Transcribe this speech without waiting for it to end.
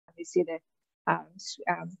you see the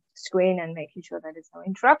screen and making sure that there's no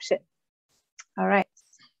interruption. All right.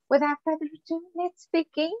 Without further ado, let's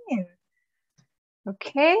begin.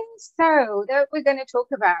 Okay, so that we're going to talk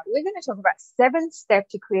about 7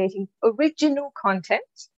 steps to creating original content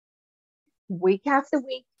week after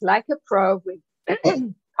week, like a pro with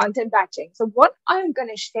content batching. So what I'm going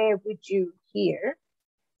to share with you here,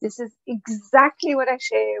 this is exactly what I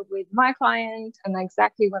share with my client and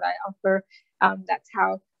exactly what I offer. That's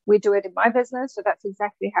how we do it in my business. So that's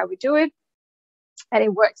exactly how we do it. And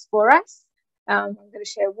it works for us. I'm going to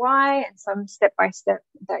share why and some step-by-step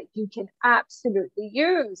that you can absolutely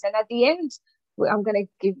use. And at the end, I'm going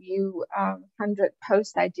to give you 100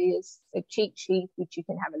 post ideas, a cheat sheet, which you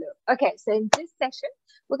can have a look. Okay, so in this session,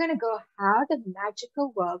 we're going to go how the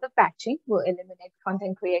magical world of batching will eliminate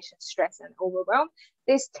content creation stress and overwhelm.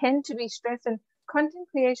 These tend to be stress and content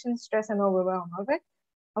creation stress and overwhelm of it.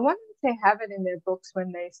 I wonder if they have it in their books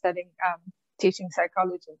when they're studying teaching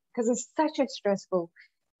psychology, because it's such a stressful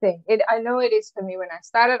thing. I know it is for me when I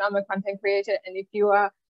started. I'm a content creator, and if you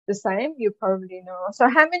are the same, you probably know. So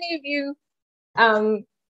how many of you,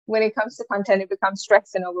 when it comes to content, it becomes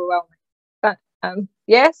stressed and overwhelming? But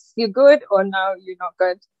yes, you're good, or no, you're not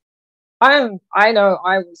good. I know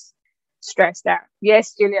I was stressed out.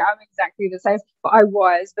 Yes, Julia, I'm exactly the same. But I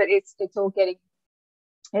was, but it's all getting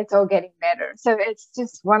better. So it's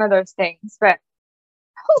just one of those things. But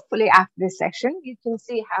hopefully after this session, you can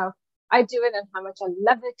see how I do it and how much I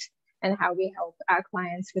love it and how we help our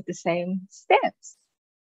clients with the same steps.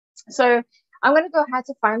 So I'm going to go how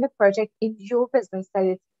to find a project in your business that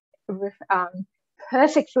is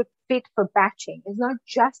perfect fit for batching. It's not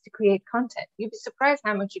just to create content. You'd be surprised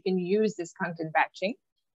how much you can use this content batching.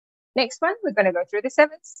 Next one, we're going to go through the 7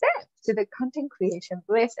 steps to the content creation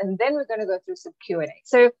bliss, and then we're going to go through some Q&A.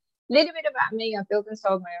 So a little bit about me. I've built and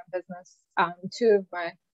sold my own business,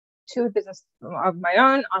 two businesses of my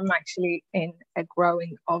own. I'm actually in a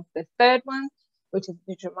growing of the third one, which is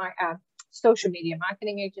my social media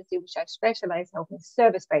marketing agency, which I specialize in helping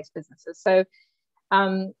service-based businesses. So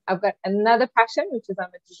I've got another passion, which is I'm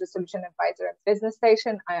a digital solution advisor at Business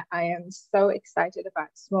Station. I am so excited about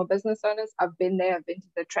small business owners. I've been there. I've been to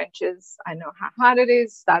the trenches. I know how hard it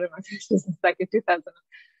is. Started my first business back in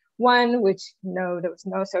 2001, which there was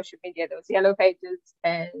no social media. There was yellow pages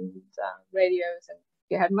and radios, and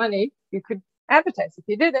if you had money, you could advertise. If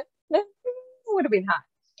you didn't, it would have been hard.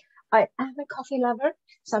 I am a coffee lover.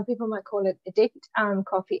 Some people might call it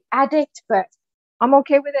coffee addict, but I'm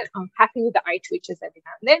okay with it. I'm happy with the eye twitches every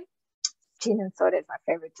now and then. Gin and soda is my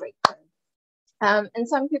favorite drink. And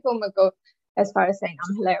some people might go as far as saying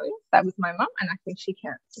I'm hilarious. That was my mom, and I think she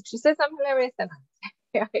can. If she says I'm hilarious, then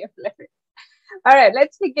I am hilarious. All right,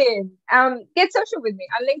 let's begin. Get social with me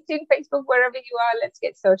on LinkedIn, Facebook, wherever you are. Let's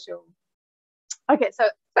get social. Okay, so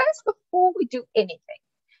first, before we do anything,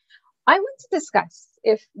 I want to discuss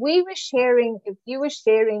if you were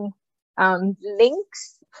sharing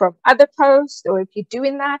links from other posts, or if you're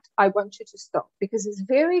doing that, I want you to stop, because it's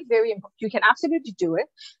very, very important. You can absolutely do it,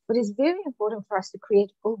 but it's very important for us to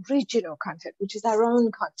create original content, which is our own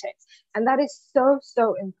content. And that is so,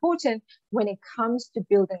 so important when it comes to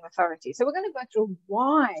building authority. So we're going to go through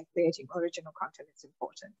why creating original content is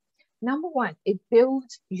important. Number one, it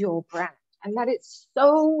builds your brand, and that is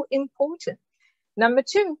so important. Number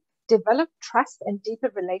two, develop trust and deeper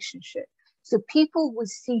relationship. So people will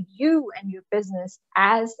see you and your business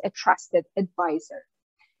as a trusted advisor.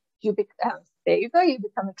 There you go. You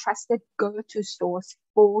become a trusted go-to source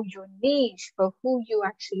for your niche, for who you're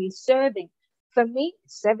actually serving. For me,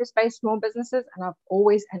 service-based small businesses, and I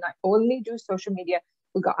only do social media.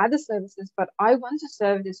 We've got other services, but I want to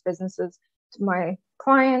serve these businesses to my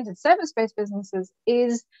clients, and service-based businesses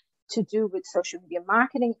is to do with social media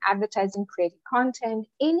marketing, advertising, creating content,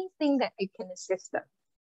 anything that it can assist them.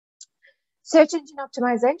 Search engine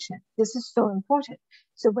optimization. This is so important.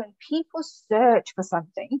 So when people search for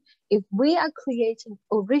something, if we are creating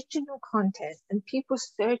original content and people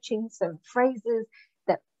searching some phrases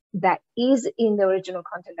that is in the original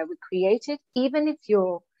content that we created, even if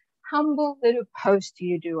your humble little post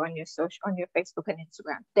you do on your Facebook and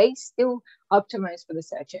Instagram, they still optimize for the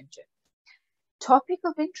search engine. Topic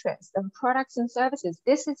of interest and products and services.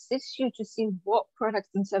 This assists you to see what products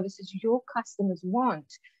and services your customers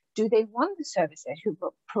want. Do they want the service that you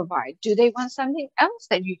provide? Do they want something else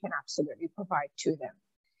that you can absolutely provide to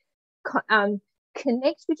them?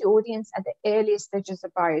 Connect with your audience at the earliest stages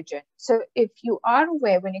of buyer journey. So if you are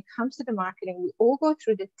aware, when it comes to the marketing, we all go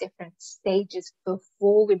through the different stages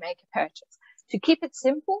before we make a purchase. To keep it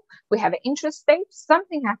simple, we have an interest stage.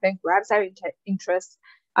 Something happens, grabs our interest.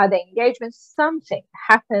 The engagement, something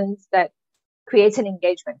happens that creates an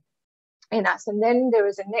engagement. in us. And then there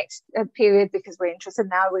is a next period, because we're interested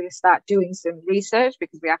now, we start doing some research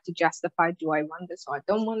because we have to justify, do I want this or I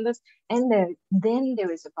don't want this? And then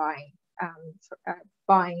there is a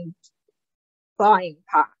buying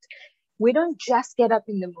part. We don't just get up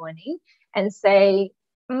in the morning and say,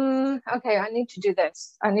 okay, I need to do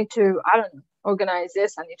this. I need to, I don't know, organize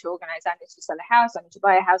this. I need to organize, I need to sell a house. I need to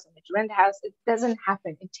buy a house. I need to rent a house. It doesn't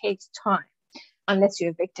happen. It takes time, unless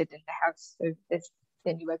you're evicted in the house. So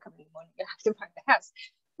then you wake up in the morning, you have to find the house.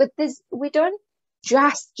 But we don't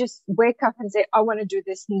just wake up and say, I want to do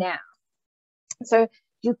this now. So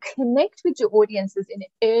you connect with your audiences in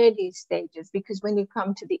early stages, because when you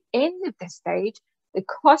come to the end of the stage, the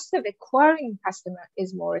cost of acquiring a customer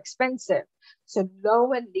is more expensive. So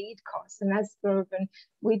lower lead costs. And that's proven,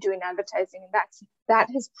 we do in advertising, and that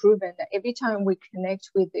has proven that every time we connect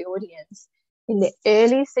with the audience in the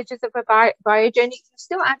early stages of a buyer journey, you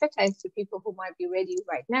still advertise to people who might be ready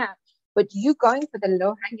right now, but you going for the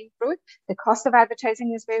low-hanging fruit, the cost of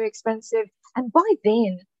advertising is very expensive. And by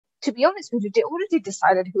then, to be honest with you, they already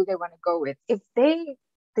decided who they want to go with. If you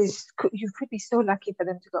could be so lucky for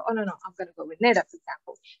them to go, oh, no, I'm going to go with Neda, for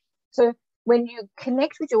example. So when you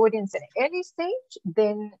connect with your audience at an early stage,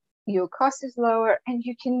 then your cost is lower, and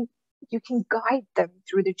you can guide them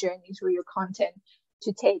through the journey, through your content,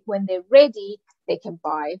 to take, when they're ready, they can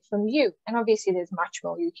buy from you. And obviously there's much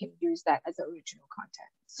more. You can use that as original content.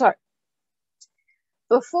 So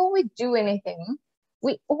before we do anything,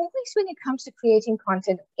 we always, when it comes to creating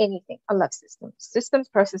content, anything, I love systems,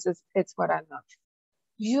 processes, it's what I love.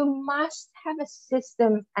 You must have a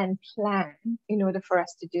system and plan in order for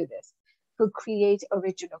us to do this, to create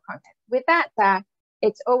original content. With that,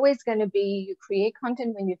 it's always going to be, you create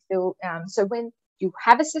content when you feel, so when you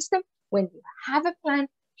have a system, when you have a plan,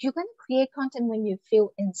 you're going to create content when you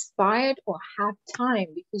feel inspired or have time,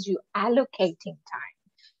 because you're allocating time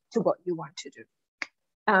to what you want to do.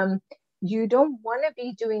 You don't want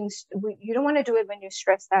to do it when you're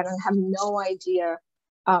stressed out and have no idea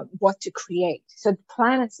what to create. So the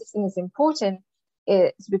plan and system is important,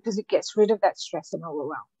 is because it gets rid of that stress and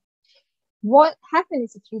overwhelm. What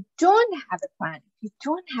happens if you don't have a plan, if you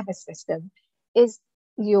don't have a system, is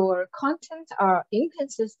your content are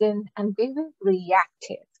inconsistent and very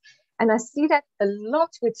reactive. And I see that a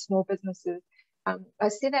lot with small businesses.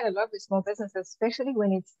 Especially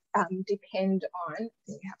when it's depend on,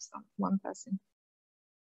 we have one person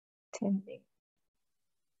attending.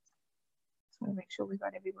 Just want to make sure we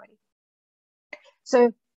got everybody.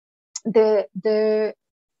 So the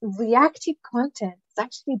reactive content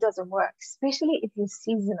actually doesn't work, especially if you're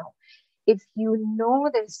seasonal. If you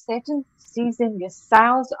know there's certain season your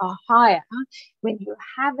sales are higher, when you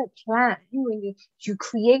have a plan, when you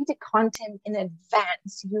create the content in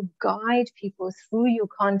advance, you guide people through your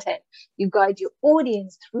content, you guide your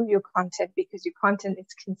audience through your content, because your content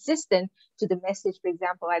is consistent to the message. For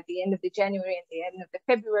example, at the end of the January, at the end of the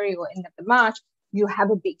February, or end of the March, you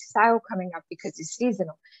have a big sale coming up because it's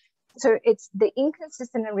seasonal. So it's the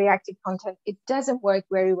inconsistent and reactive content. It doesn't work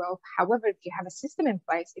very well. However, if you have a system in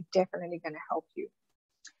place, it's definitely going to help you.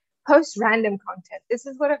 Post random content. This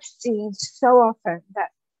is what I've seen so often,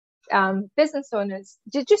 that business owners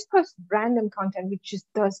just post random content, which just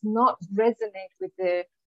does not resonate with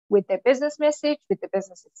their business message, with the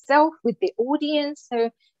business itself, with the audience.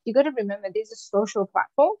 So you got to remember, there's a social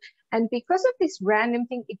platform, and because of this random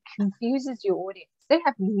thing, it confuses your audience. They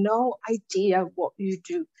have no idea what you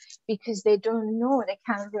do, because they don't know, they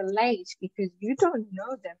can't relate, because you don't know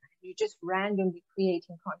them, and you're just randomly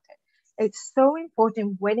creating content. It's so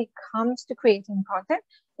important when it comes to creating content.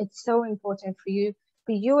 It's so important for you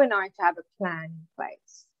and I to have a plan in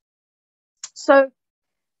place. So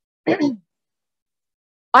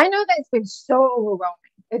I know that it's been so overwhelming.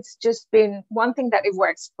 It's just been one thing that it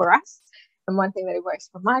works for us and one thing that it works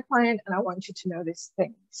for my client. And I want you to know this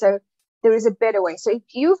thing. So there is a better way. So if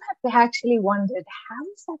you have actually wondered, how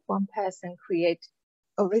does that one person create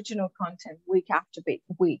original content week after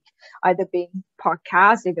week, either being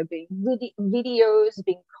podcasts, either being videos,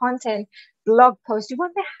 being content, blog posts, you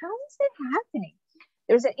wonder, how is that happening?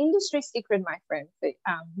 There's an industry secret, my friend, that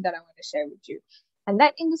I want to share with you. And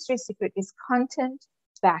that industry secret is content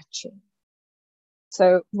batching.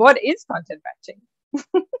 So what is content batching?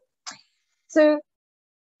 So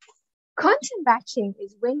content batching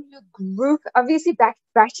is when you group, obviously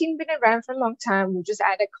batching been around for a long time, we just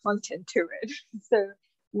added content to it. So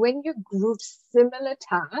when you group similar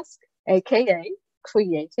tasks, aka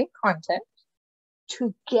creating content,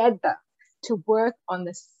 together to work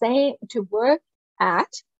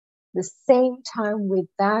at the same time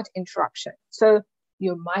without interruption. So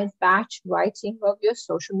you might batch writing of your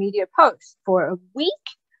social media posts for a week,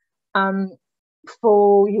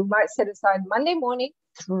 For you might set aside Monday morning,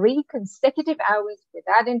 3 consecutive hours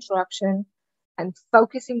without interruption, and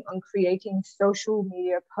focusing on creating social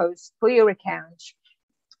media posts for your account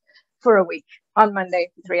for a week on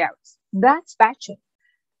Monday for 3 hours. That's batching.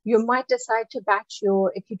 You might decide to batch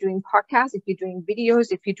if you're doing podcasts, if you're doing videos,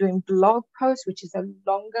 if you're doing blog posts, which is a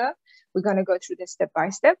longer, we're going to go through this step by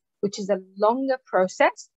step, which is a longer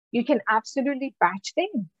process. You can absolutely batch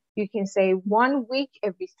things. You can say 1 week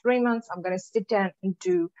every 3 months, I'm going to sit down and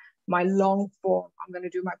do my long form. I'm going to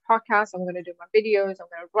do my podcast. I'm going to do my videos. I'm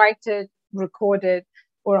going to write it, record it,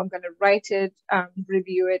 or I'm going to write it,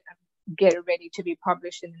 review it, and get it ready to be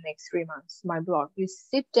published in the next 3 months. My blog. You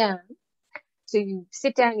sit down. So you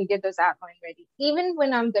sit down, you get those outline ready. Even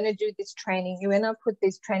when I'm going to do this training, when I put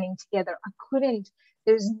this training together,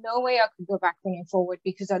 there's no way I could go backwards and forward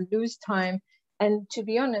because I lose time. And to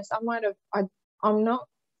be honest, I'm not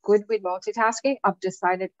good with multitasking. I've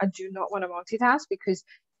decided I do not want to multitask because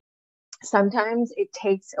sometimes it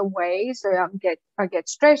takes away. So I get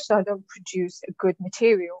stressed, so I don't produce a good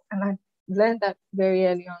material. And I learned that very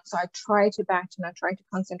early on. So I try to batch and I try to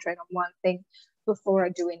concentrate on one thing before I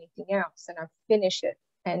do anything else, and I finish it.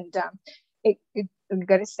 And I've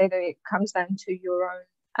got to say that it comes down to your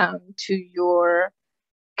own, to your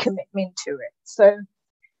commitment to it.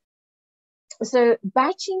 So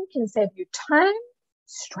batching can save you time,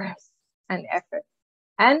 stress, and effort.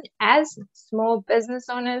 And as small business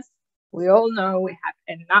owners, we all know we have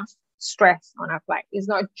enough stress on our plate. It's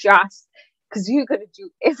not just because you've got to do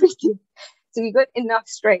everything. So you've got enough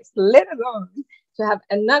stress, let alone to have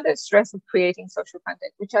another stress of creating social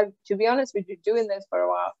content, which to be honest with you, doing this for a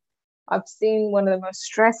while, I've seen one of the most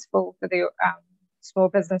stressful for the small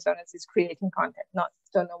business owners is creating content.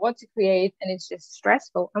 Don't know what to create, and it's just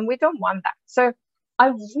stressful, and we don't want that. So I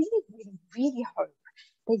really, really, really hope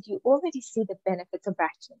that you already see the benefits of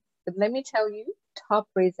batching. But let me tell you, top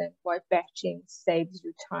reason why batching saves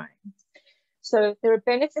you time. So there are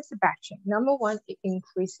benefits of batching. Number one, it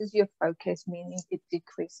increases your focus, meaning it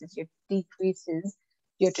decreases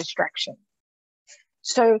your distraction.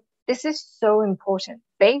 So this is so important.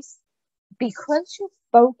 Because you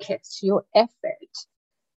focus your effort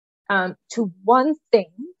to one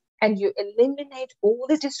thing and you eliminate all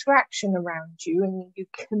the distraction around you and you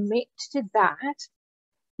commit to that,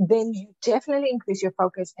 then you definitely increase your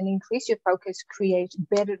focus, and increase your focus creates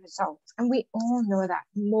better results. And we all know that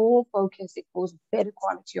more focus equals better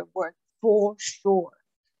quality of work for sure.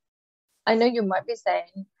 I know you might be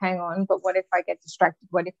saying, hang on, but what if I get distracted?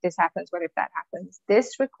 What if this happens? What if that happens?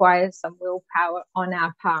 This requires some willpower on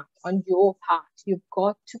our part, on your part. You've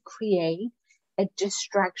got to create a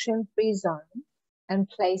distraction-free zone and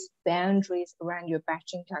place boundaries around your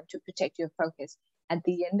batching time to protect your focus. At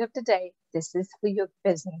the end of the day, this is for your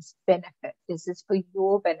business benefit. This is for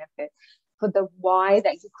your benefit, for the why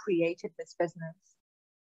that you created this business.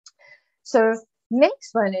 So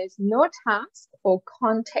next one is no task or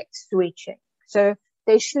context switching. So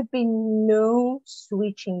there should be no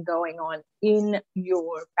switching going on in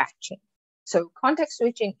your batching. So context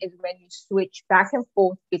switching is when you switch back and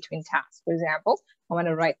forth between tasks. For example, I want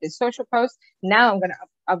to write this social post. Now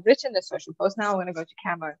I've written the social post. Now I'm going to go to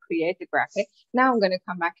Canva and create the graphic. Now I'm going to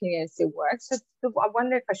come back here and see it works. So I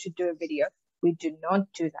wonder if I should do a video. We do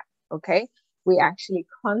not do that, okay? We actually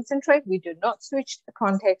concentrate. We do not switch the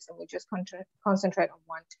context, and we just concentrate on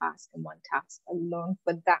one task and one task alone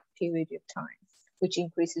for that period of time, which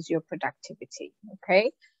increases your productivity,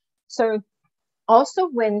 okay? So also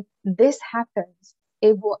when this happens,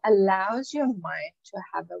 it will allows your mind to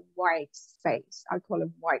have a white space. I call it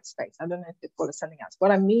white space. I don't know if they call it something else. What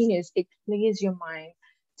I mean is it clears your mind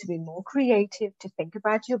to be more creative, to think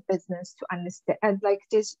about your business, to understand. And like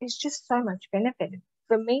this, it's just so much benefit.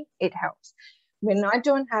 For me, it helps. When I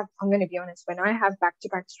don't have, I'm going to be honest, when I have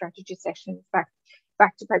back-to-back strategy sessions,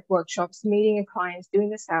 back-to-back workshops, meeting clients, doing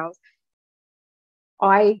the sales,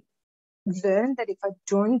 I learn that if I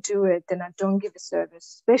don't do it, then I don't give a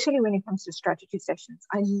service, especially when it comes to strategy sessions.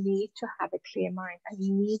 I need to have a clear mind. I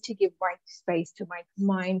need to give white space to my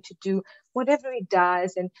mind to do whatever it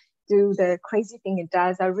does and do the crazy thing it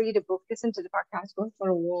does. I read a book, listen to the podcast, go for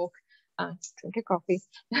a walk, drink a coffee.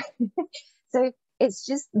 So it's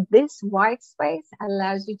just this white space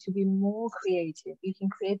allows you to be more creative. You can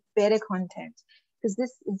create better content because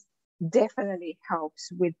this is definitely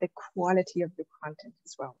helps with the quality of the content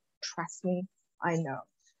as well. Trust me, I know.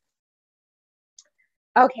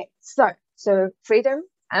 Okay, so freedom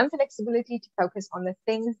and flexibility to focus on the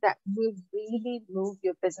things that will really move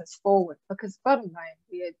your business forward. Because bottom line,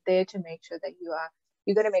 we are there to make sure that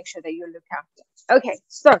you're going to make sure that you look after. Okay,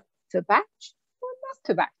 so to batch or not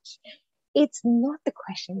to batch. It's not the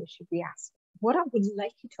question you should be asking. What I would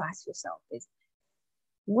like you to ask yourself is,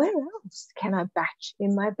 where else can I batch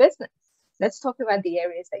in my business? Let's talk about the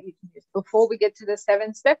areas that you can use. Before we get to the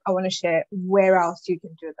 7th step, I want to share where else you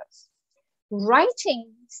can do this.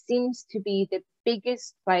 Writing seems to be the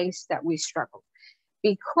biggest place that we struggle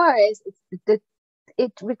because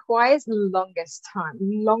it requires longer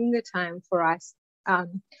time for us to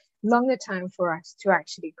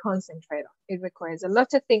actually concentrate on. It requires a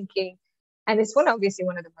lot of thinking, and it's obviously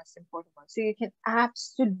one of the most important ones. So you can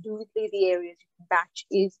absolutely, the areas you can batch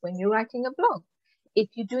is when you're writing a blog. If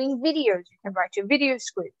you're doing videos, you can write your video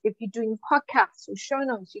script. If you're doing podcasts or show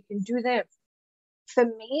notes, you can do them. For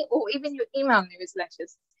me, or even your email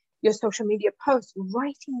newsletters, your social media posts,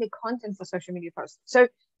 writing the content for social media posts. So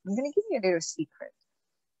I'm going to give you a little secret.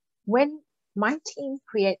 When my team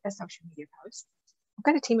create a social media post, I've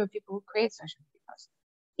got a team of people who create social media posts.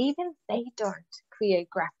 Even they don't create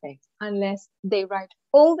graphics unless they write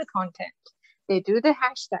all the content. They do the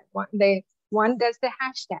hashtag. One does the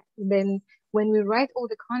hashtag. Then when we write all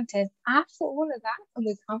the content, after all of that, and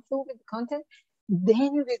we're comfortable with the content,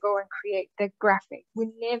 then we go and create the graphic. We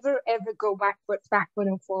never ever go backward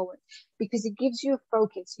and forward, because it gives you a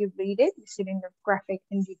focus. You read it, you sit in the graphic,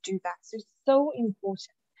 and you do that. So it's so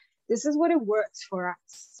important. This is what it works for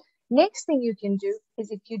us. Next thing you can do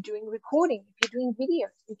is, if you're doing recording, if you're doing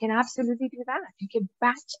videos, you can absolutely do that. You can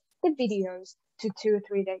batch the videos to 2 or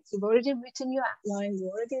 3 days. You've already written your outline,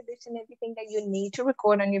 you've already written everything that you need to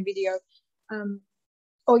record on your video,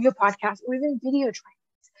 or your podcast, or even video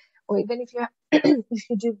trainings, or even if you if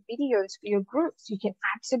you do videos for your groups, you can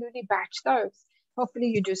absolutely batch those. Hopefully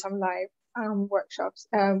you do some live workshops,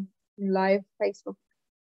 live Facebook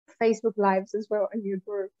lives as well in your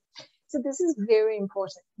group. So this is very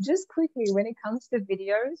important. Just quickly, when it comes to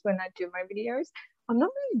videos, when I do my videos, I'm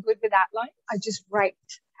not really good with outline. I just write.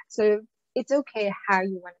 So it's okay how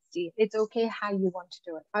you want to see it. It's okay how you want to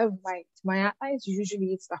do it. I write. My outlines,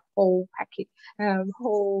 usually it's the whole package,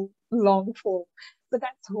 whole long form. But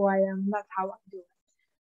that's who I am. That's how I do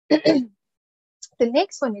it. The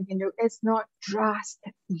next one you can do is not just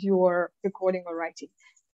your recording or writing.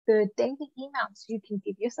 The daily emails, you can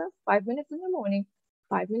give yourself 5 minutes in the morning,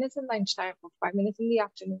 5 minutes at lunchtime, or 5 minutes in the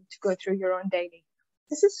afternoon to go through your own daily.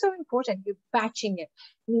 This is so important. You're batching it.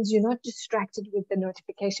 It means you're not distracted with the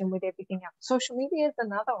notification, with everything else. Social media is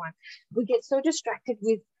another one. We get so distracted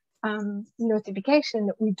with notification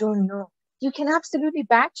that we don't know. You can absolutely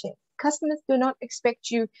batch it. Customers do not expect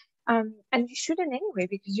you, and you shouldn't anyway,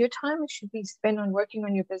 because your time should be spent on working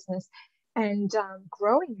on your business and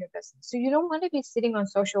growing your business. So you don't want to be sitting on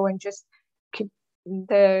social and just keep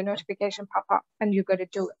the notification pop up and you've got to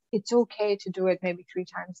do it. It's okay to do it maybe three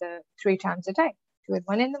times a day. Do it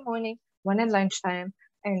 1 in the morning, 1 at lunchtime,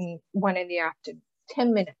 and 1 in the afternoon.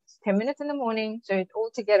 10 minutes. 10 minutes in the morning. So it's all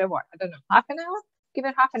together, what? I don't know, half an hour? Give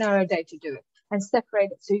it half an hour a day to do it and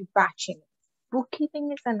separate it so you're batching it.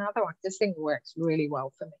 Bookkeeping is another one. This thing works really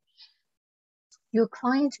well for me. Your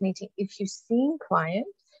client meeting, if you've seen clients,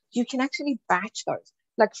 you can actually batch those.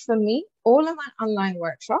 Like for me, all of my online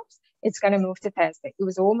workshops, it's going to move to Thursday. It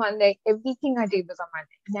was all Monday. Everything I did was on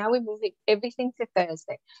Monday. Now we're moving everything to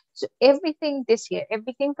Thursday. So everything this year,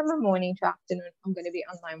 everything from the morning to afternoon, I'm going to be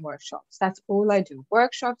online workshops. That's all I do.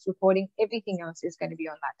 Workshops, recording, everything else is going to be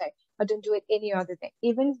on that day. I don't do it any other day.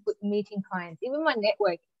 Even with meeting clients, even my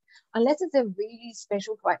networking. Unless it's a really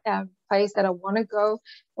special place that I want to go,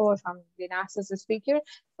 or if I'm being asked as a speaker.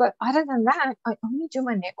 But other than that, I only do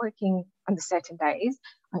my networking on the certain days.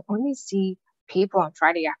 I only see people on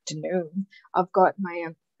Friday afternoon. I've got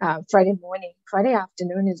my Friday morning. Friday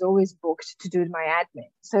afternoon is always booked to do my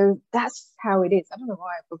admin. So that's how it is. I don't know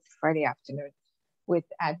why I booked Friday afternoon with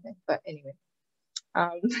admin, but anyway.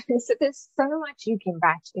 So there's so much you can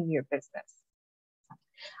batch in your business.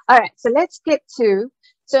 All right, so let's get to,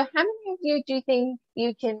 so how many of you do you think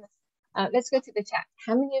you can, let's go to the chat.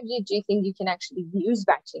 How many of you do you think you can actually use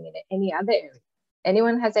batching in any other area?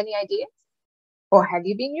 Anyone has any ideas? Or have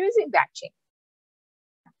you been using batching?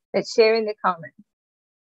 Let's share in the comments.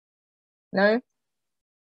 No?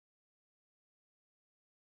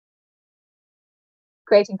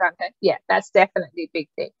 Creating content? Yeah, that's definitely a big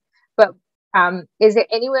thing. But is there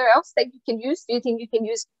anywhere else that you can use? Do you think you can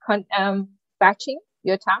use batching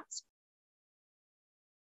your tasks?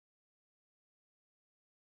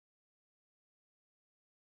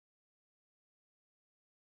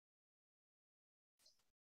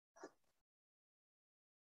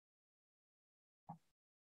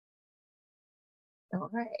 All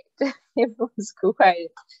right, everyone's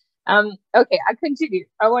quiet. Okay, I continue.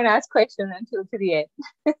 I won't ask questions until to the end.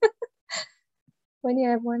 When you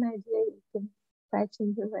have one idea, you can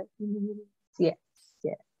Batching the right minutes. Yes,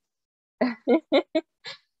 yes.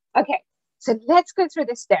 Okay, so let's go through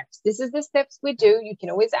the steps. This is the steps we do. You can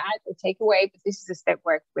always add or take away, but this is the step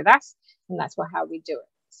work with us, and that's how we do it.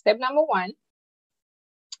 Step number one,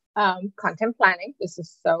 content planning. This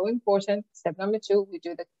is so important. Step number two, we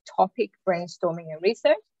do the topic brainstorming and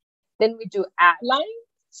research. Then we do outline.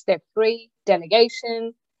 Step three,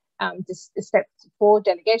 delegation. Step four,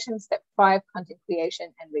 delegation. Step five, content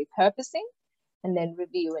creation and repurposing. And then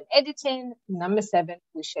review and editing. Number seven,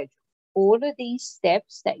 we schedule. All of these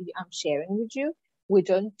steps that I'm sharing with you, we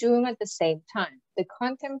don't do them at the same time. The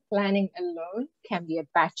content planning alone can be a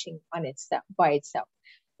batching on itself by itself.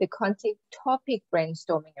 The content topic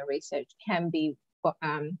brainstorming and research can be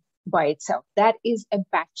by itself. That is a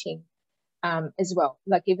batching as well.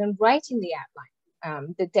 Like even writing the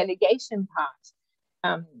outline, the delegation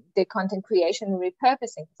part, the content creation and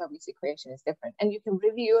repurposing, because obviously creation is different. And you can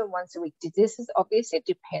review them once a week. This is obviously, it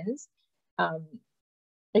depends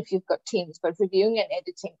if you've got teams, but reviewing and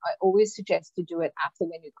editing, I always suggest to do it after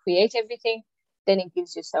when you create everything. Then it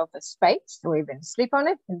gives yourself a space or even sleep on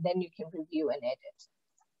it, and then you can review and edit.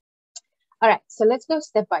 All right, so let's go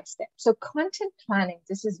step by step. So content planning,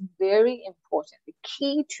 this is very important. The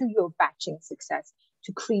key to your batching success,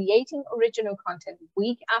 to creating original content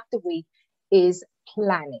week after week, is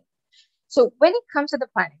planning. So when it comes to the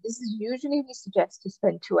planning, this is usually we suggest to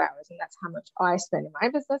spend 2 hours, and that's how much I spend in my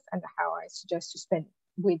business and how I suggest to spend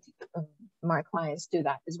with my clients do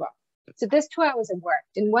that as well. So there's 2 hours of work.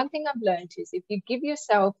 And one thing I've learned is if you give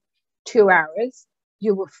yourself 2 hours,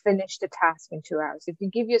 you will finish the task in 2 hours. If you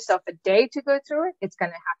give yourself a day to go through it, it's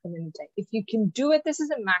going to happen in a day. If you can do it, this is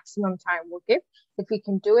a maximum time we'll give. If you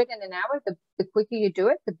can do it in an hour, the quicker you do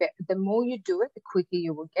it, the more you do it, the quicker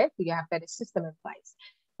you will get. You have a better system in place.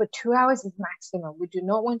 But 2 hours is maximum. We do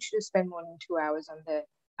not want you to spend more than 2 hours on the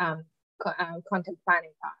content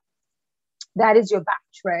planning part. That is your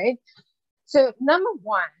batch, right? So number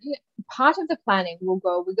one, part of the planning will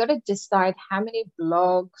go, we got to decide how many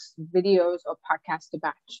blogs, videos, or podcasts to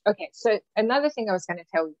batch. Okay, so another thing I was going to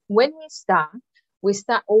tell you, when we start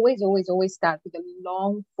always start with a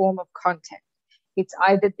long form of content. It's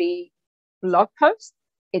either be blog posts,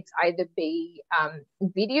 it's either be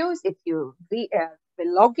videos, if you're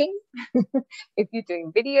vlogging, if you're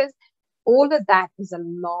doing videos, all of that is a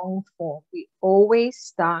long form. We always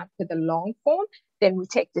start with a long form, then we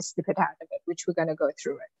take the snippet out of it, which we're going to go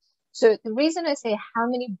through it. So the reason I say how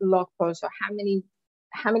many blog posts or how many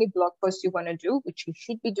blog posts you want to do, which you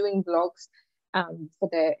should be doing blogs for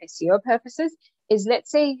the SEO purposes, is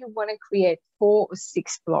let's say you want to create 4 or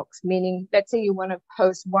 6 blogs, meaning let's say you want to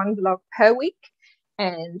post 1 blog per week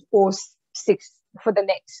or 6 for the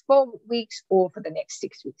next 4 weeks or for the next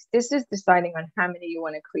 6 weeks. This is deciding on how many you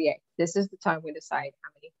want to create. This is the time we decide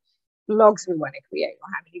how many blogs we want to create or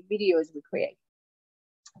how many videos we create.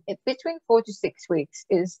 Between 4 to 6 weeks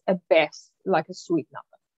is a best, like a sweet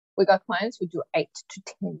number. We got clients who do 8 to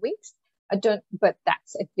 10 weeks. But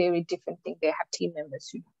that's a very different thing. They have team members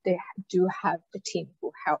who do have a team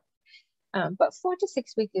who help. But 4 to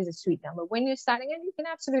 6 weeks is a sweet number. When you're starting it, you can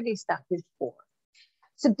absolutely start with 4.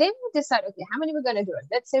 So then we decide, okay, how many we're going to do it?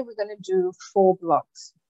 Let's say we're going to do 4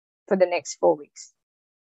 blogs for the next 4 weeks.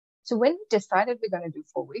 So when we decided we're going to do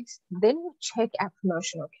 4 weeks, then we check our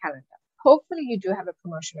promotional calendar. Hopefully you do have a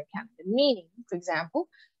promotional calendar, meaning, for example,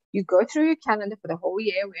 you go through your calendar for the whole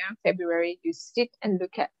year. We're in February. You sit and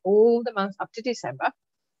look at all the months up to December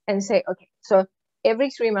and say, okay, so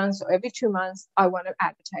every 3 months or every 2 months, I want to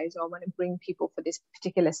advertise or I want to bring people for this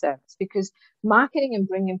particular service, because marketing and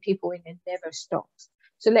bringing people in, it never stops.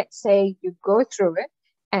 So let's say you go through it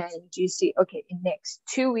and you see, okay, in next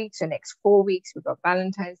 2 weeks or next 4 weeks, we've got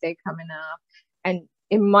Valentine's Day coming up, and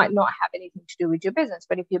it might not have anything to do with your business.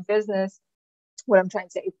 But if your business, what I'm trying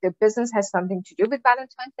to say, if the business has something to do with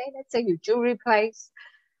Valentine's Day, let's say your jewelry place,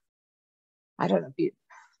 I don't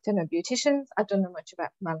know, beauticians, I don't know much about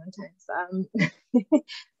Valentine's,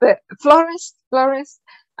 but florists.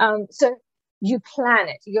 So you plan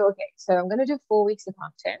it. You go, okay, so I'm going to do 4 weeks of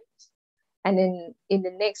content. And then in the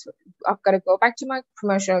next, I've got to go back to my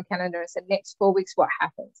promotional calendar and say, next 4 weeks, what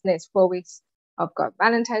happens? Next 4 weeks, I've got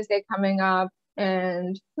Valentine's Day coming up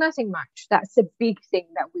and nothing much. That's a big thing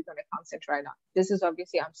that we're going to concentrate on. This is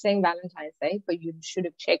obviously, I'm saying Valentine's Day, but you should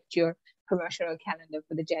have checked your promotional calendar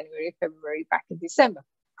for the January, February, back in December.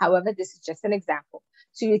 However, this is just an example.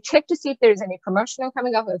 So you check to see if there is any promotional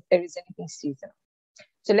coming up or if there is anything seasonal.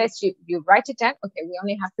 So you write it down. Okay, we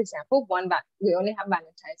only have, for example, we only have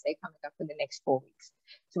Valentine's Day coming up for the next 4 weeks.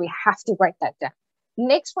 So we have to write that down.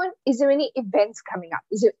 Next one, is there any events coming up?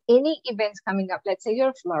 Is there any events coming up? Let's say you're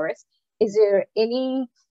a florist. Is there any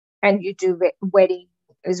and you do wedding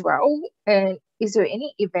as well. And is there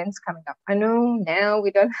any events coming up? I know now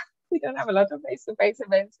we don't we don't have a lot of face-to-face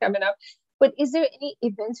events coming up, but is there any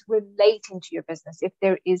events relating to your business? If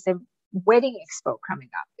there is a wedding expo coming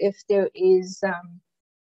up, if there is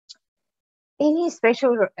any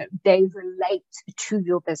special day relate to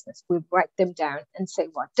your business, we write them down and say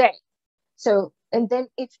what day. So, and then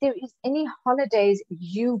if there is any holidays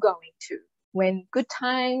you going to, when good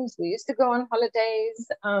times, we used to go on holidays.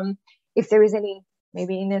 If there is any,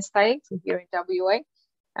 maybe in the States, if you're in WA,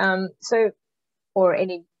 or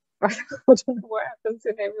any, I don't know what happens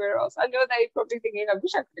in everywhere else. I know they're probably thinking, I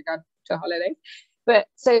wish I could have gone to holidays. But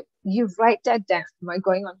so you write that down. Am I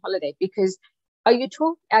going on holiday? Because are you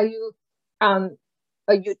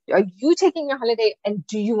taking a holiday, and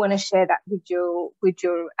do you want to share that with your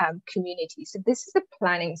community? So this is the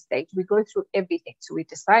planning stage. We go through everything. So we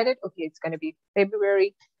decided, okay, it's going to be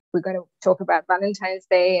February. We're going to talk about Valentine's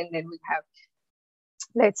Day, and then we have,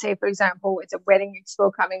 let's say, for example, it's a wedding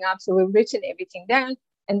expo coming up. So we've written everything down,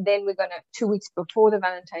 and then we're going to, 2 weeks before the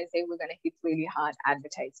Valentine's Day, we're going to hit really hard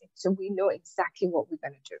advertising. So we know exactly what we're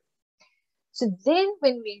going to do. So then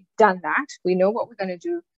when we've done that, we know what we're going to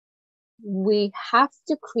do. We have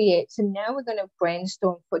to create. So now we're going to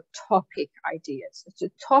brainstorm for topic ideas. It's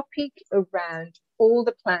a topic around all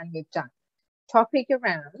the plan we've done. Topic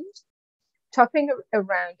around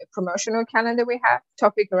a promotional calendar we have.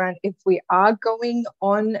 Topic around if we are going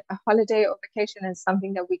on a holiday or vacation and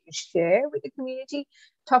something that we can share with the community.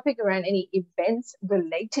 Topic around any events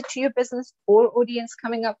related to your business or audience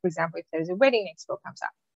coming up. For example, if there's a wedding expo comes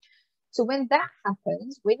up. So when that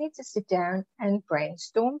happens, we need to sit down and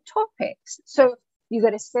brainstorm topics. So you got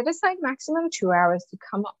to set aside maximum 2 hours to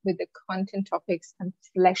come up with the content topics and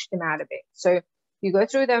flesh them out a bit. So you go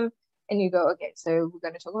through them and you go, okay, so we're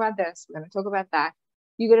going to talk about this, we're going to talk about that.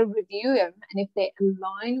 You got to review them. And if they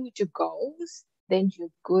align with your goals, then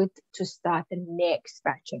you're good to start the next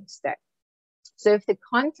batching step. So if the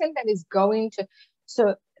content that is going to,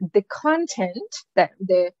 so the content that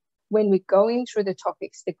when we're going through the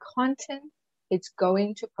topics, the content, it's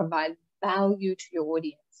going to provide value to your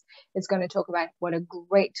audience. It's going to talk about what a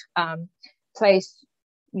great place,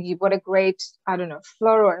 what a great, I don't know,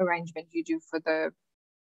 floral arrangement you do for the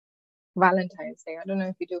Valentine's Day. I don't know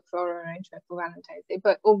if you do a floral arrangement for Valentine's Day,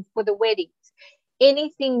 but or for the weddings,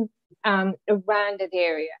 anything around that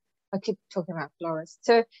area. I keep talking about flowers.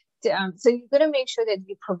 So you've got to make sure that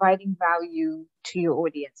you're providing value to your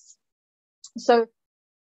audience. So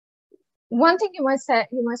one thing you must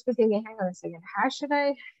be thinking, hang on a second, how should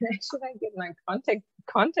I get my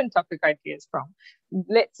content topic ideas from?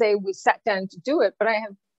 Let's say we sat down to do it, but I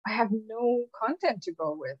have no content to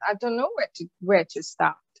go with. I don't know where to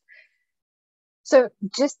start. So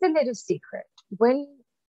just a little secret. When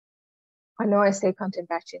I know I say content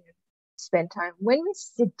batching and spend time, when we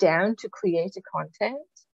sit down to create a content,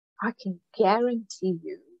 I can guarantee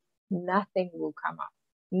you nothing will come up.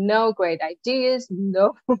 No great ideas,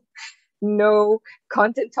 no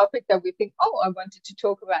content topic that we think, oh, I wanted to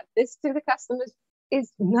talk about this to the customers,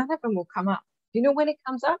 is none of them will come up. You know when it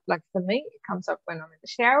comes up? Like for me, it comes up when I'm in the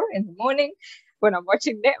shower in the morning, when I'm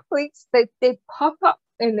watching Netflix. They pop up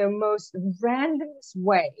in the most randomest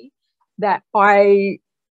way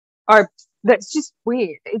that's just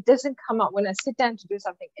weird. It doesn't come up. When I sit down to do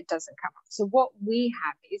something, it doesn't come up. So what we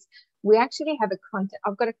have is we actually have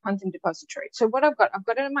I've got a content depository. So what I've got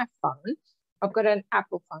it on my phone. I've got an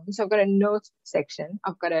Apple phone. So I've got a notes section.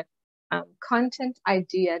 I've got a content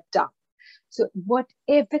idea dump. So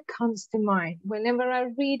whatever comes to mind, whenever I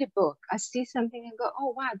read a book, I see something and go,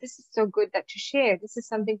 oh, wow, this is so good that to share. This is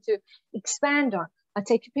something to expand on. I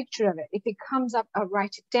take a picture of it. If it comes up, I'll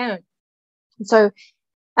write it down. So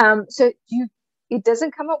it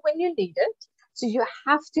doesn't come up when you need it. So you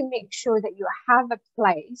have to make sure that you have a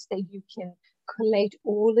place that you can collate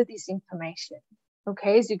all of this information.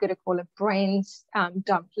 Okay, so you've got to call a brains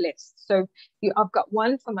dump list. So I've got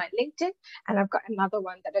one for my LinkedIn, and I've got another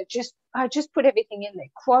one that I just put everything in there.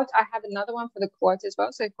 Quote, I have another one for the quote as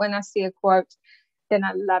well. So when I see a quote, then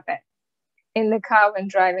I love it. In the car when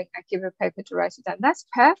driving, I give a paper to write it down. That's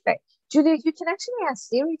perfect. Julia, you can actually ask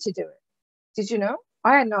Siri to do it. Did you know?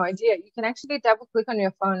 I had no idea. You can actually double click on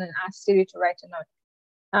your phone and ask Siri to write a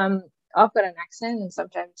note. I've got an accent, and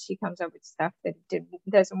sometimes she comes up with stuff that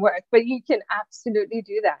doesn't work. But you can absolutely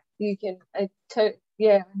do that. You can,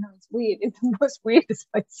 yeah, I know it's weird. It's the most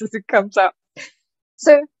weirdest places it comes up.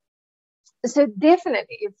 So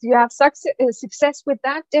definitely, if you have success with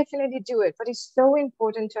that, definitely do it. But it's so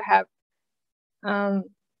important to have,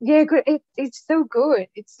 good. It's so good.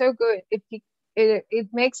 It's so good. It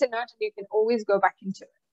makes a note, and you can always go back into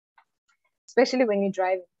it, especially when you're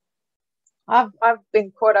driving. I've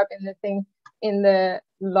been caught up in the thing, in the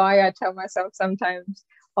lie I tell myself sometimes.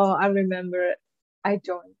 Oh, I remember it. I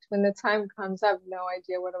don't. When the time comes, I have no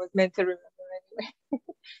idea what I was meant to remember anyway.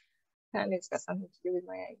 Apparently it's got something to do with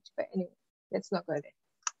my age. But anyway, let's not go there.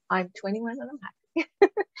 I'm 21 and I'm happy.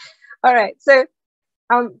 All right. So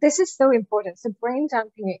this is so important. So brain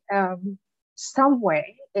dumping, some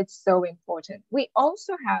way, it's so important. We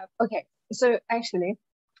also have, okay, so actually,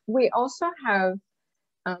 we also have,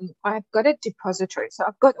 I've got a depository. So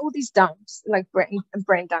I've got all these dumps, like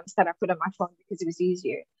brain dumps that I put on my phone because it was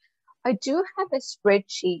easier. I do have a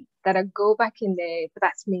spreadsheet that I go back in there, but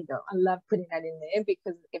that's me though. I love putting that in there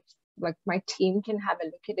because if like my team can have a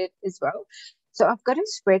look at it as well. So I've got a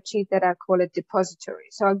spreadsheet that I call a depository.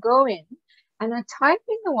 So I go in and I type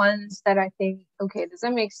in the ones that I think, okay, does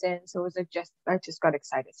that make sense? Or was it just, I just got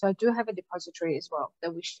excited. So I do have a depository as well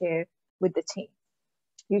that we share with the team.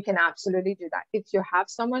 You can absolutely do that. If you have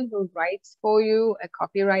someone who writes for you, a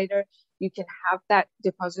copywriter, you can have that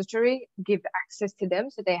depository, give access to them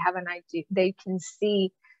so they have an idea, they can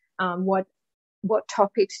see what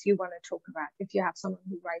topics you want to talk about. If you have someone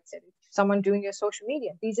who writes it, if someone doing your social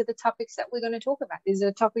media, these are the topics that we're going to talk about. These are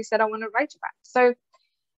the topics that I want to write about.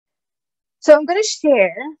 So I'm going to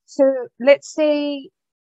share. So let's say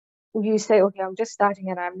you say, okay, I'm just starting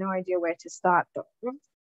and I have no idea where to start though,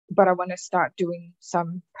 but I want to start doing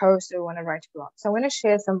some posts or want to write a blog. So I'm going to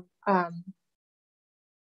share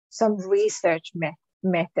some research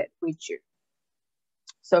method with you.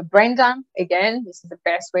 So brain dump, again, this is the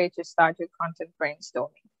best way to start your content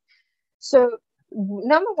brainstorming. So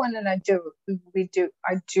number one that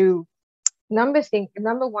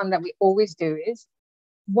number one that we always do is,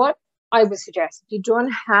 what I would suggest, if you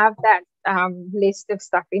don't have that list of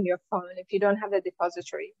stuff in your phone, if you don't have the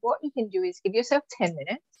depository, what you can do is give yourself 10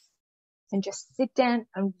 minutes and just sit down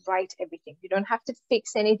and write everything. You don't have to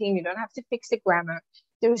fix anything. You don't have to fix the grammar.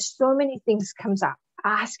 There are so many things comes up.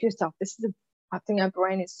 Ask yourself, I think our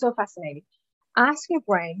brain is so fascinating. Ask your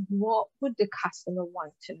brain, what would the customer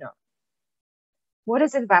want to know? What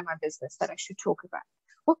is it about my business that I should talk about?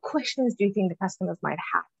 What questions do you think the customers might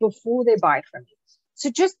have before they buy from you? So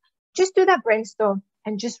just do that brainstorm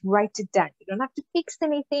and just write it down. You don't have to fix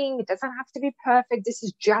anything. It doesn't have to be perfect. This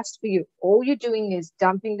is just for you. All you're doing is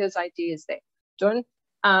dumping those ideas there. Don't,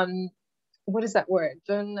 what is that word?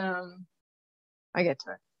 Don't, I get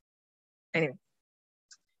to it. Anyway.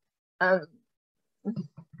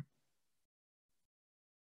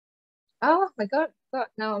 Oh my God,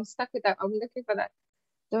 now I'm stuck with that. I'm looking for that.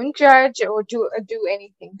 Don't judge or do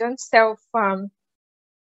anything. Don't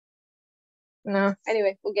no,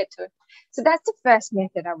 anyway, we'll get to it. So that's the first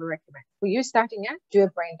method I would recommend. For you starting out, do a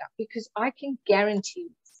brain dump, because I can guarantee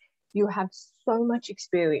you have so much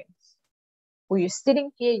experience. Or you're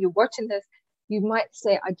sitting here, you're watching this, you might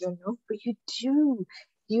say, I don't know, but you do.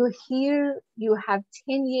 You're here, you have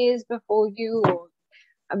 10 years before you, or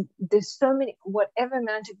there's so many, whatever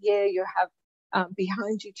amount of year you have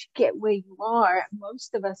behind you to get where you are.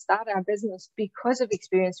 Most of us start our business because of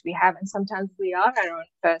experience we have, and sometimes we are our own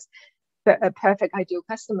first a perfect ideal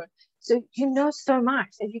customer. So you know so much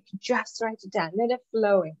that you can just write it down, let it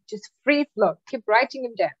flow in, just free flow, keep writing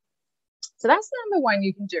them down. So that's number one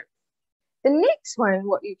you can do. The next one,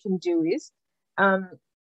 what you can do is,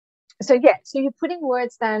 so you're putting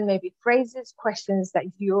words down, maybe phrases, questions that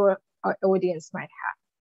your audience might have.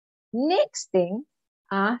 Next thing,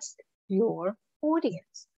 ask your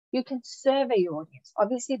audience. You can survey your audience.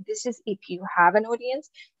 Obviously, this is if you have an audience.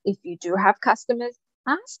 If you do have customers,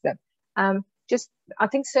 ask them. I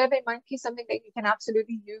think SurveyMonkey is something that you can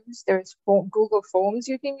absolutely use. There's Google Forms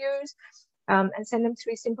you can use, and send them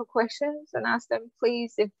 3 simple questions and ask them,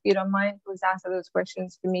 please, if you don't mind, please answer those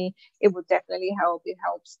questions for me. It will definitely help. It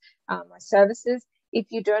helps my services. If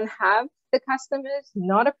you don't have the customers,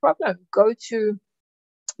 not a problem.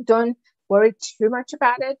 Don't worry too much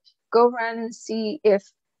about it. Go around and see if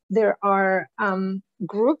there are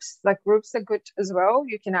groups are good as well.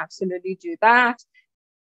 You can absolutely do that.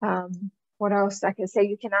 What else I can say?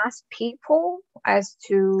 You can ask people as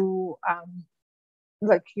to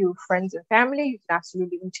like your friends and family. You can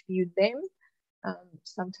absolutely interview them.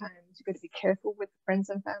 Sometimes you've got to be careful with friends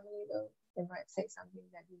and family though. They might say something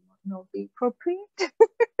that you might not be appropriate.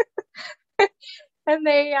 And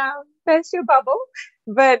they burst your bubble,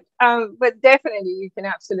 but definitely you can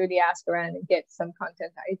absolutely ask around and get some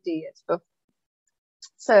content ideas.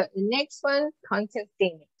 So the next one, content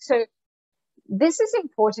theming. So this is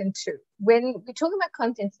important too. When we talk about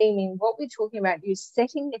content theming, what we're talking about is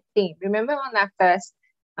setting the theme. Remember on that first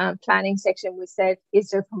planning section, we said, is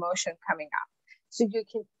there promotion coming up? So you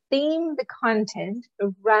can theme the content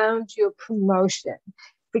around your promotion.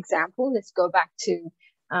 For example, let's go back to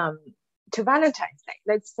Valentine's Day.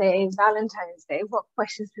 Let's say Valentine's Day, what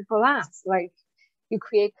questions people ask? Like, you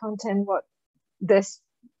create content,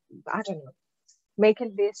 I don't know, make a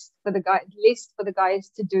list for the guys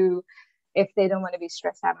to do if they don't want to be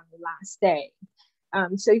stressed out on the last day.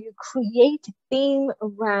 So you create a theme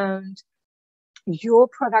around your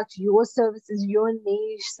product, your services, your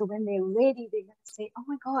niche. So when they're ready, they're going to say, oh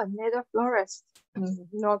my God, Neda florist.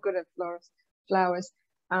 Not good at flowers.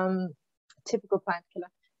 Typical plant killer.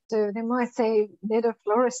 So they might say, Neda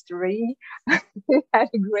floristry had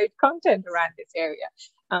a great content around this area.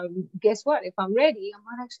 Guess what? If I'm ready, I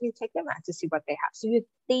might actually take them out to see what they have. So you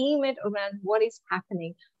theme it around what is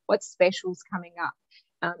happening, what specials coming up.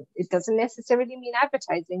 It doesn't necessarily mean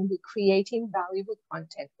advertising, but creating valuable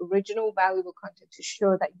content, original valuable content to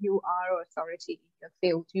show that you are authority in your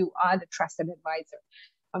field. You are the trusted advisor.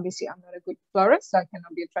 Obviously, I'm not a good florist, so I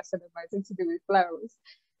cannot be a trusted advisor to do with flowers.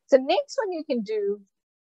 So next one, you can do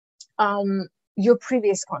your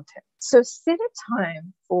previous content. So set a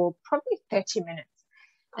time for probably 30 minutes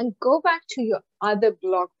and go back to your other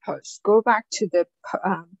blog posts. Go back to the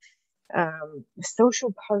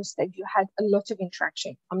social posts that you had a lot of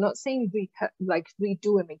interaction. I'm not saying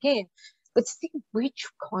redo them again, but see which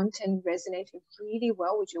content resonated really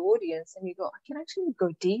well with your audience, and you go, I can actually go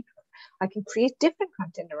deeper. I can create different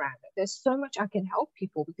content around it. There's so much I can help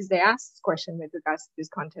people because they ask this question with regards to this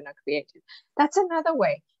content I created. That's another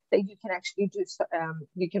way that you can actually do.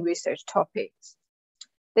 You can research topics.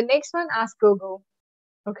 The next one, ask Google.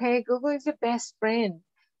 Okay, Google is your best friend.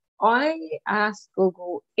 I ask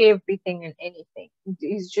Google everything and anything.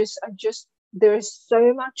 It's just there is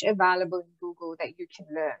so much available in Google that you can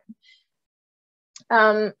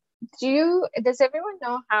learn. Does everyone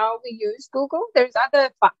know how we use Google? There's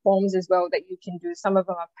other platforms as well that you can do. Some of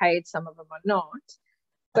them are paid, some of them are not.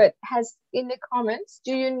 But in the comments,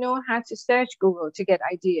 do you know how to search Google to get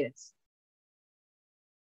ideas?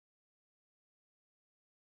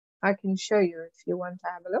 I can show you if you want to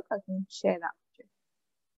have a look. I can share that with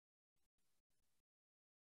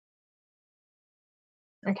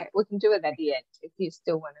you. Okay, we can do it at the end if you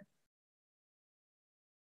still want to.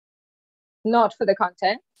 Not for the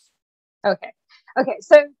content? Okay. Okay,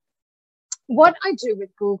 so what I do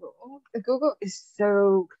with Google is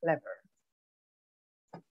so clever.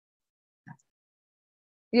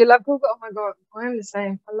 You love Google? Oh my God, I'm the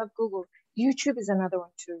same. I love Google. YouTube is another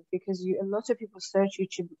one too, because a lot of people search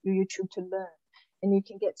YouTube to learn, and you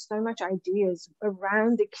can get so much ideas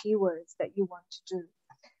around the keywords that you want to do.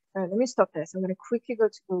 All right, let me stop this. I'm going to quickly go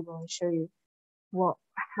to Google and show you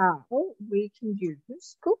how we can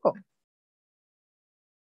use Google.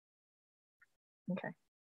 Okay.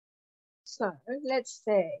 So let's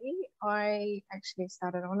say I actually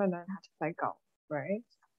started, I want to learn how to play golf, right?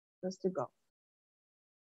 Let's do golf.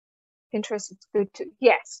 Pinterest is good too.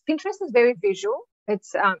 Yes, Pinterest is very visual.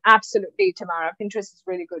 It's absolutely, Tamara, Pinterest is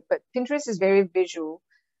really good, but Pinterest is very visual.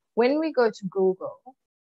 When we go to Google,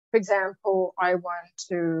 for example, I want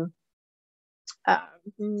to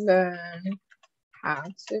learn how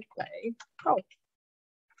to play golf.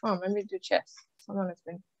 Oh, let me do chess. Someone has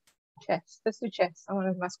been chess. Let's do chess.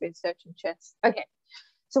 Someone must be searching chess. Okay.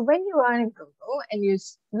 So when you are in Google and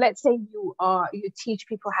let's say you teach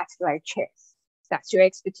people how to play chess, that's your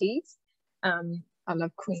expertise. I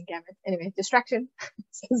love Queen Gambit. Anyway, distraction.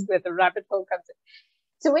 This is where the rabbit hole comes in.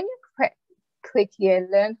 So when you click here,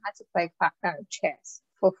 learn how to play chess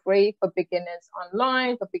for free for beginners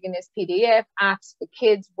online, for beginners PDF, apps for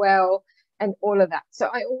kids, and all of that. So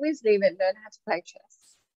I always leave it, learn how to play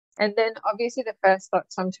chess. And then obviously the first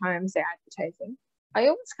thought, sometimes they're advertising. I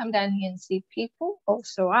always come down here and see people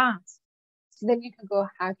also ask. So then you can go,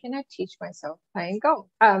 how can I teach myself playing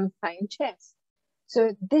chess?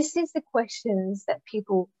 So this is the questions that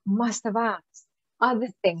people must have asked. Other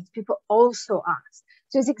things people also ask.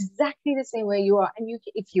 So it's exactly the same way you are. And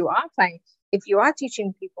if you are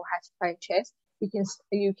teaching people how to play chess,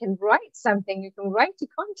 you can write something, you can write the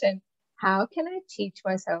content. How can I teach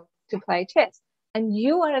myself to play chess? And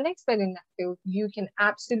you are an expert in that field. You can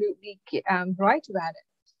absolutely write about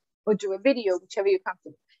it or do a video, whichever you're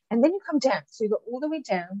comfortable. And then you come down. So you go all the way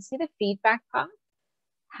down, see the feedback part,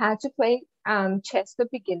 how to play chess for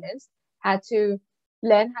beginners, how to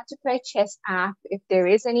learn how to play chess app, if there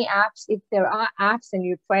is any apps, if there are apps and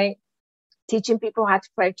you teaching people how to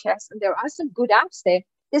play chess, and there are some good apps there.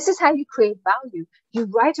 This is how you create value. You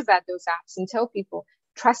write about those apps and tell people,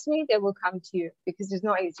 trust me, they will come to you, because it's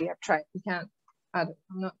not easy. I've tried. You can't. I'm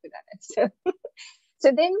not good at it.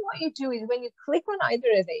 So then what you do is when you click on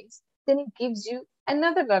either of these, then it gives you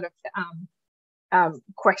another lot of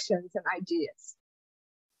questions and ideas.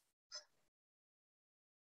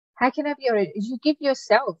 How can I be original? You give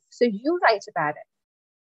yourself, so you write about it.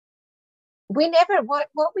 We never,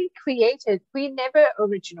 what we created, we never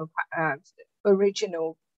original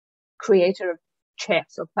creator of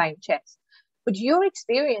chess or playing chess. But your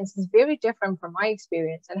experience is very different from my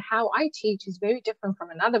experience, and how I teach is very different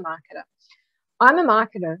from another marketer. I'm a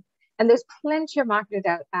marketer, and there's plenty of marketers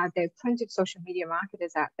out there, plenty of social media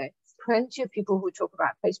marketers out there, plenty of people who talk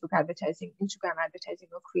about Facebook advertising, Instagram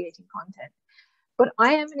advertising, or creating content. But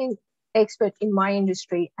I am an expert in my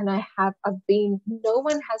industry, and no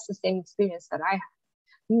one has the same experience that I have.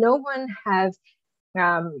 No one has,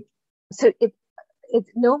 no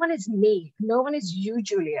one is me. No one is you,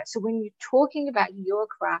 Julia. So when you're talking about your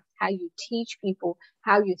craft, how you teach people,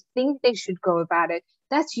 how you think they should go about it,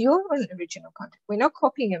 that's your own original content. We're not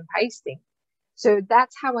copying and pasting. So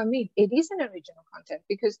that's how I mean it is an original content,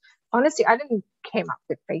 because honestly, I didn't came up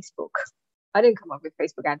with Facebook. I didn't come up with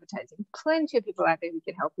Facebook advertising. Plenty of people out there who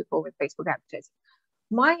can help people with Facebook advertising.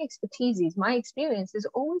 My expertise, my experience has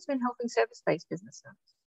always been helping service-based business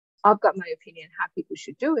owners. I've got my opinion how people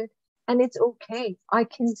should do it, and it's okay. I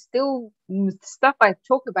can still, stuff I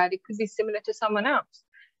talk about, it could be similar to someone else,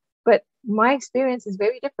 but my experience is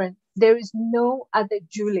very different. There is no other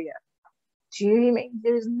Julia. Do you hear me?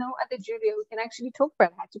 There is no other Julia who can actually talk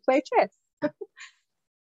about how to play chess.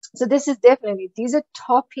 So this is definitely, these are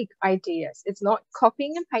topic ideas. It's not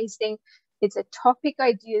copying and pasting. It's a topic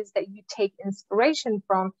ideas that you take inspiration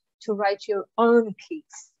from to write your own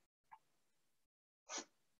piece.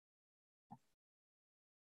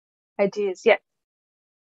 Ideas, yeah.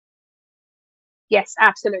 Yes,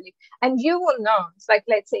 absolutely. And you will know, it's like,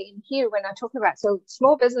 let's say in here, when I talk about, so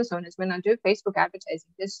small business owners, when I do Facebook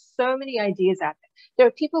advertising, there's so many ideas out there. There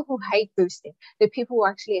are people who hate boosting. There are people who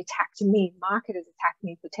actually attacked me. Marketers attack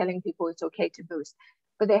me for telling people it's okay to boost,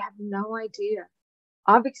 but they have no idea.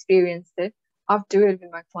 I've experienced it. I've done it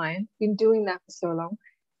with my client, been doing that for so long,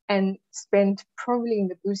 and spent probably in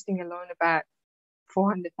the boosting alone about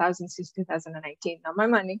 400,000 since 2018. Now my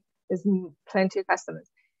money, there's plenty of customers.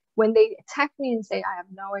 When they attack me and say, I have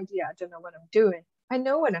no idea, I don't know what I'm doing, I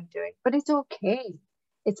know what I'm doing, but it's okay.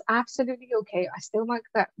 It's absolutely okay. I still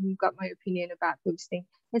got my opinion about boosting.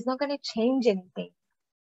 It's not going to change anything.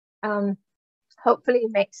 Hopefully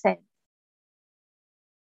it makes sense.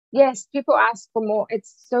 Yes, people ask for more.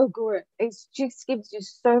 It's so good. It just gives you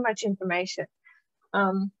so much information.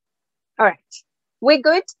 All right. We're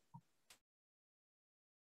good?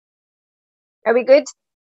 Are we good?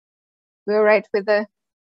 We're all right with the...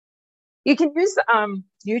 You can use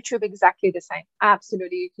YouTube exactly the same.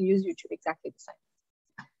 Absolutely, you can use YouTube exactly the same.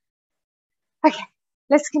 Okay,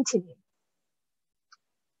 let's continue.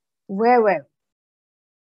 Where were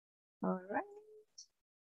we? All right.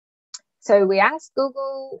 So we asked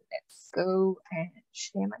Google. Let's go and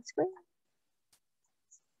share my screen.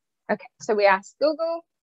 Okay, so we asked Google.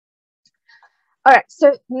 All right,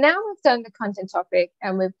 so now we've done the content topic,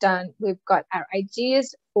 and we've got our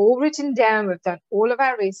ideas all written down. We've done all of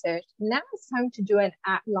our research. Now it's time to do an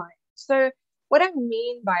outline. So what I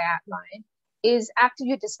mean by outline is, after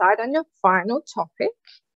you decide on your final topic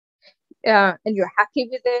and you're happy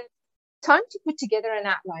with it, time to put together an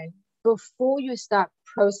outline before you start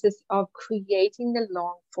process of creating the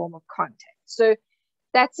long form of content. So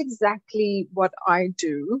that's exactly what I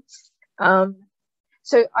do.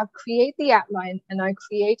 So I create the outline, and I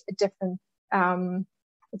create a different,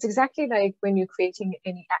 it's exactly like when you're creating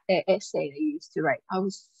any essay that you used to write. I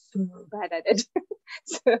was so bad at it.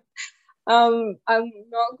 So I'm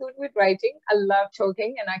not good with writing. I love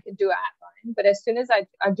talking, and I can do outline. But as soon as I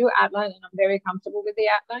do outline, and I'm very comfortable with the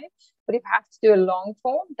outline, but if I have to do a long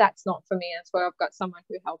form, that's not for me. That's why I've got someone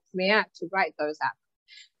who helps me out to write those outlines.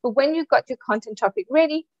 But when you've got your content topic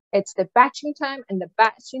ready, it's the batching time, and the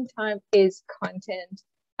batching time is content.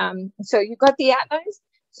 So you got the outlines.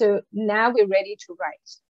 So now we're ready to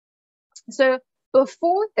write. So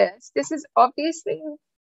before this is obviously,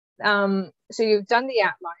 so you've done the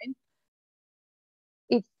outline.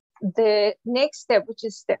 The next step, which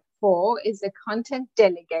is step 4, is the content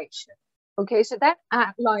delegation. Okay, so that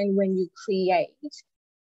outline when you create,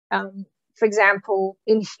 for example,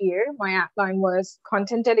 in here, my outline was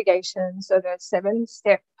content delegation. So there's 7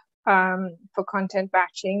 steps for content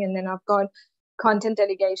batching, and then I've got content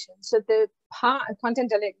delegation. So the part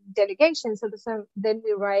content delegation. So then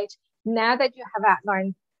we write, now that you have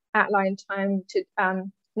outline time to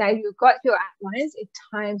now you've got your outlines, it's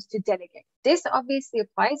time to delegate. This obviously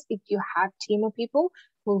applies if you have a team of people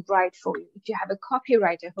who write for you. If you have a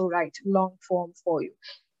copywriter who writes long form for you.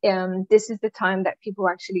 This is the time that people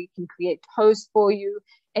actually can create posts for you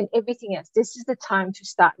and everything else. This is the time to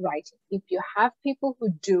start writing. If you have people who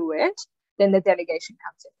do it, then the delegation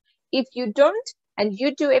comes in. If you don't, and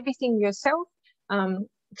you do everything yourself,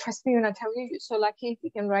 trust me when I tell you, you're so lucky if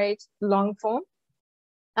you can write long form.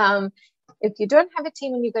 If you don't have a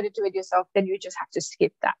team and you got to do it yourself, then you just have to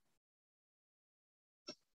skip that.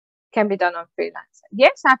 Can be done on Freelancer.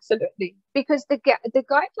 Yes, absolutely. Because the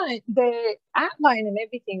guideline, the outline and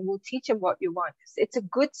everything will teach them what you want. It's a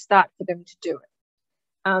good start for them to do it.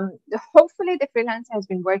 Hopefully the freelancer has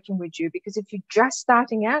been working with you, because if you're just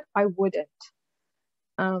starting out, I wouldn't.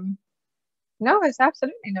 No, it's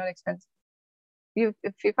absolutely not expensive.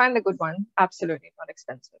 If you find a good one, absolutely not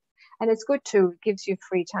expensive. And it's good too. It gives you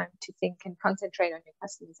free time to think and concentrate on your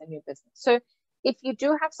customers and your business. So if you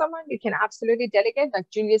do have someone, you can absolutely delegate. Like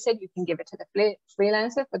Julia said, you can give it to the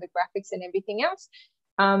freelancer for the graphics and everything else.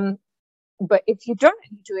 But if you don't,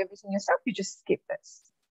 you do everything yourself, you just skip this.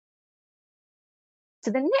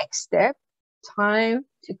 So the next step, time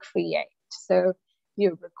to create. So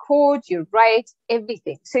you record, you write,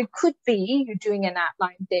 everything. So it could be you're doing an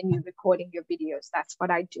outline, then you're recording your videos. That's what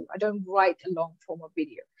I do. I don't write a long form of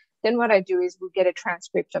video. Then what I do is we'll get a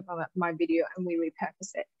transcript of my video and we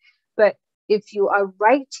repurpose it. But if you are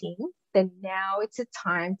writing, then now it's a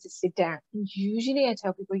time to sit down. And usually I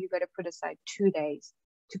tell people you got to put aside 2 days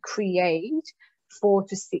to create 4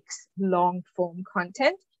 to 6 long form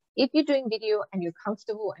content. If you're doing video and you're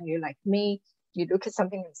comfortable and you're like me, you look at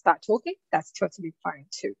something and start talking, that's totally fine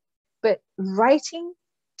too. But writing,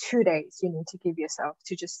 2 days you need to give yourself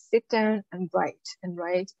to just sit down and write and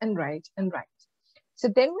write and write and write. So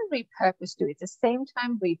then we repurpose to it. At the same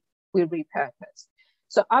time, we repurpose.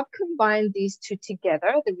 So I've combined these two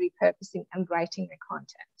together, the repurposing and writing the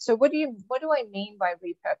content. So what do I mean by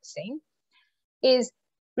repurposing? Is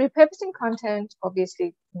repurposing content,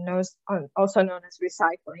 obviously also known as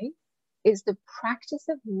recycling, is the practice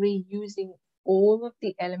of reusing all of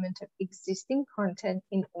the element of existing content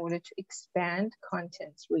in order to expand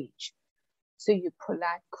content's reach. So you pull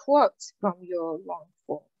out quotes from your long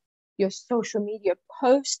form. Your social media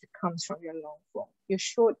post comes from your long form. Your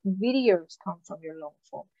short videos come from your long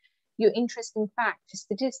form. Your interesting facts,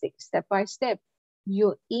 statistics, step by step.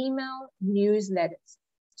 Your email newsletters.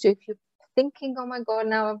 So if you're thinking, oh my God,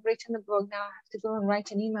 now I've written a blog, now I have to go and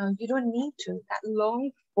write an email. You don't need to. That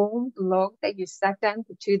long form blog that you sat down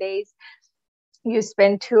for 2 days, you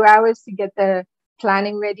spend 2 hours to get the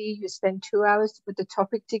planning ready. You spend 2 hours to put the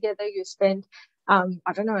topic together. You spend,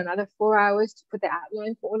 another 4 hours to put the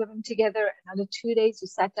outline for all of them together. Another 2 days you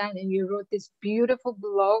sat down and you wrote this beautiful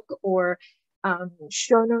blog or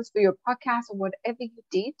show notes for your podcast or whatever you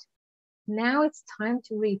did. Now it's time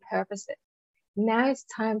to repurpose it. Now it's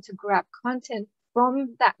time to grab content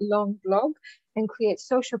from that long blog and create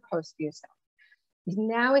social posts for yourself.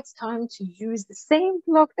 Now it's time to use the same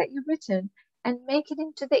blog that you've written and make it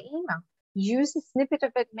into the email. Use a snippet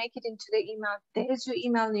of it, make it into the email. There's your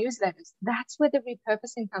email newsletters. That's where the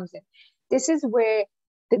repurposing comes in. This is where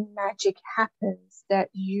the magic happens, that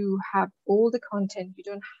you have all the content. You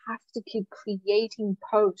don't have to keep creating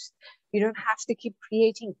posts. You don't have to keep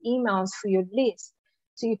creating emails for your list.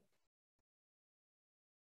 So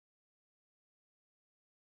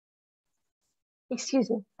excuse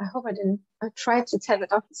me, I hope I didn't. I tried to turn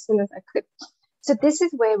it off as soon as I could. So this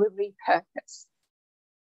is where we repurpose.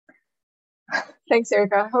 Thanks,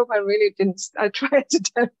 Erica. I hope I really didn't. I tried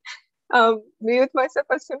to mute myself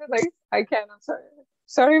as soon as I can. I'm sorry.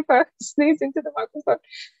 Sorry for sneezing to the microphone.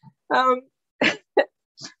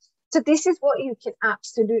 So this is what you can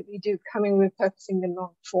absolutely do, coming repurposing the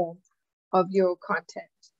long form of your content.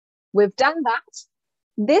 We've done that.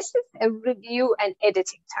 This is a review and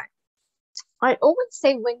editing time. I always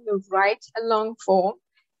say when you write a long form,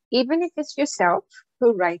 even if it's yourself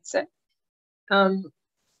who writes it,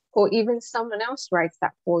 or even someone else writes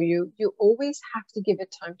that for you, you always have to give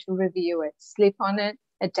it time to review it. Sleep on it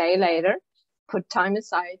a day later, put time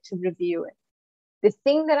aside to review it. The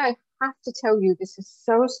thing that I have to tell you, this is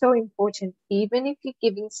so, so important, even if you're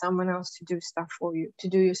giving someone else to do stuff for you, to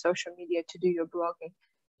do your social media, to do your blogging,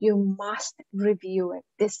 you must review it.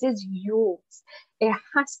 This is yours. It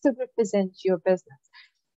has to represent your business.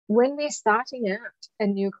 When we're starting out a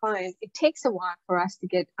new client, it takes a while for us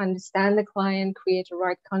to understand the client, create the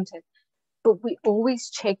right content. But we always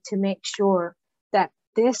check to make sure that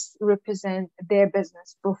this represents their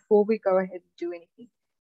business before we go ahead and do anything.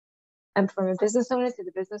 And from a business owner to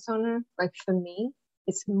the business owner, like for me,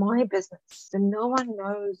 it's my business. So no one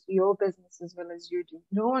knows your business as well as you do.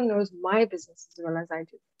 No one knows my business as well as I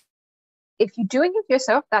do. If you're doing it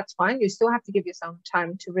yourself, that's fine. You still have to give yourself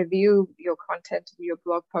time to review your content, your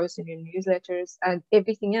blog posts and your newsletters and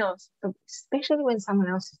everything else. But especially when someone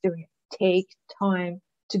else is doing it, take time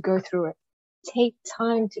to go through it. Take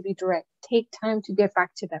time to be direct. Take time to get back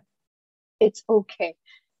to them. It's okay.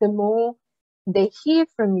 The more they hear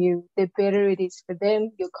from you, the better it is for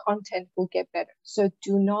them. Your content will get better. So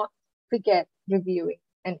do not forget reviewing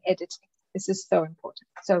and editing. This is so important.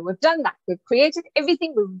 So we've done that. We've created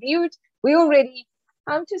everything. We've reviewed. We're all ready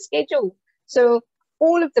to schedule. So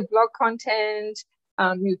all of the blog content,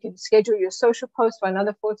 you can schedule your social post for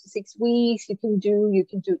another 4 to 6 weeks. You can do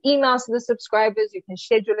emails to the subscribers. You can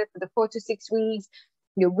schedule it for the 4 to 6 weeks.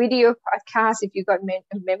 Your video podcast, if you've got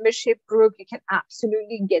a membership group, you can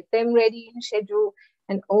absolutely get them ready and schedule.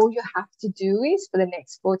 And all you have to do is for the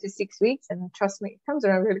next 4 to 6 weeks, and trust me, it comes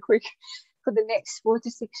around really quick. For the next 4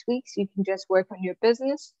 to 6 weeks, you can just work on your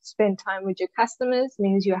business, spend time with your customers,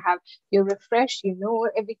 means you're refreshed, you know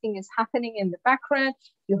everything is happening in the background,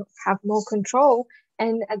 you have more control.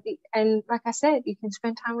 And like I said, you can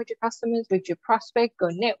spend time with your customers, with your prospect, go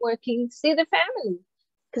networking, see the family,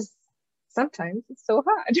 because sometimes it's so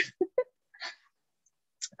hard.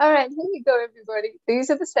 All right, here you go, everybody. These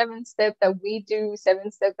are the 7 steps that we do,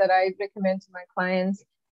 7 steps that I recommend to my clients.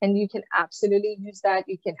 And you can absolutely use that.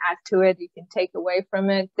 You can add to it. You can take away from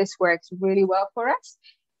it. This works really well for us.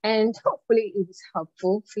 And hopefully it was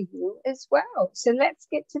helpful for you as well. So let's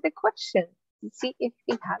get to the question and see if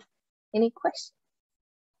we have any questions.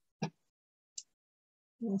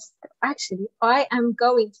 Actually, I am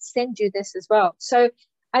going to send you this as well. So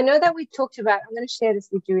I know that we talked about, I'm going to share this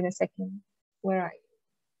with you in a second. Where are you?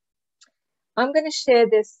 I'm going to share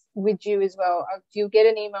this with you as well. You'll get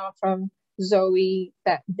an email from Zoe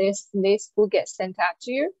that this list will get sent out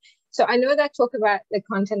to you. So I know that I talk about the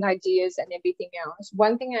content ideas and everything else.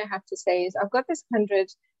 One thing I have to say is I've got this 100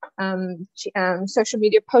 social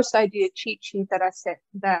media post idea cheat sheet that I set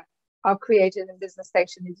that our creative and business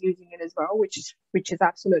station is using it as well, which is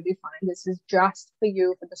absolutely fine. This is just for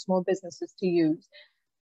you, for the small businesses to use.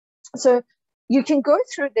 So you can go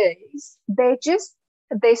through these. They're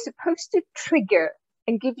supposed to trigger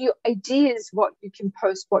and give you ideas what you can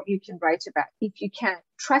post, what you can write about. If you can,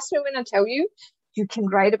 trust me when I tell you, you can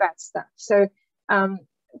write about stuff. So, for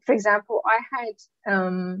example, I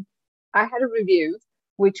had a review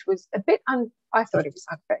which was a bit I thought it was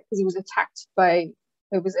unfair because it was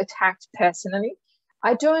attacked personally.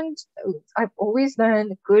 I've always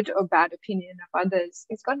learned good or bad opinion of others.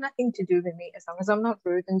 It's got nothing to do with me as long as I'm not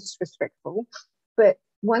rude and disrespectful. But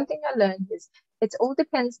one thing I learned is it all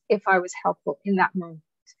depends if I was helpful in that moment.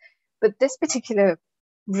 But this particular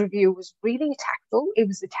review was really tactful. It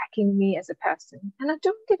was attacking me as a person. And I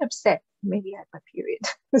don't get upset. Maybe I had my period.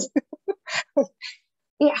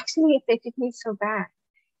 It actually affected me so bad.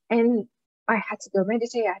 And I had to go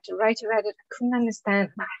meditate. I had to write about it. I couldn't understand.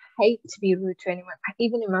 I hate to be rude to anyone.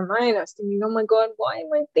 Even in my mind, I was thinking, oh my God, why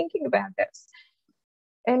am I thinking about this?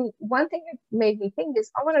 And one thing that made me think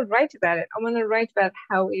is I want to write about it. I want to write about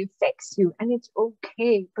how it affects you. And it's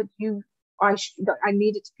okay. But I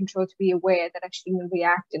needed to control to be aware that I shouldn't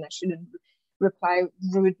react and I shouldn't reply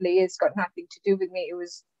rudely. It's got nothing to do with me.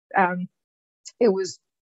 It was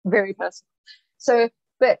very personal. So,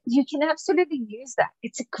 but you can absolutely use that.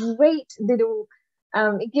 It's a great little,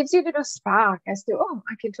 it gives you a little spark as to, oh,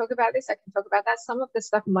 I can talk about this. I can talk about that. Some of the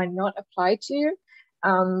stuff might not apply to you.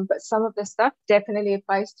 But some of the stuff definitely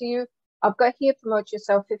applies to you. I've got here, promote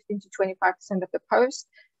yourself 15 to 25% of the post.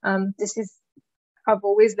 I've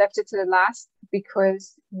always left it to the last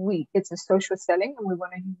because it's a social selling and we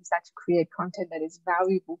want to use that to create content that is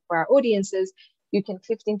valuable for our audiences. You can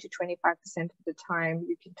 15 to 25% of the time,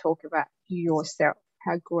 you can talk about yourself,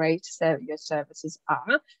 how great your services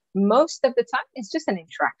are. Most of the time, it's just an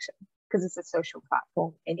interaction because it's a social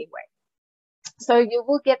platform anyway. So you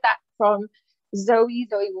will get that from Zoe.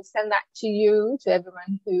 Zoe will send that to you, to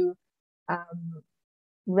everyone who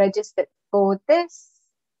registered for this.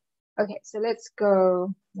 Okay, so let's go.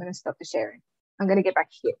 I'm going to stop the sharing. I'm going to get back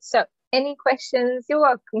here. So any questions? You're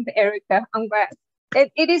welcome, Erica. I'm glad.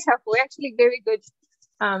 It is helpful. Actually, very good.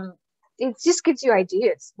 It just gives you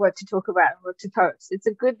ideas what to talk about, what to post. It's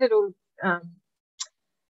a good little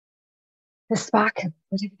the spark,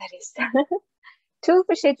 whatever that is. Tool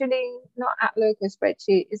for scheduling, not Outlook or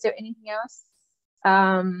spreadsheet. Is there anything else?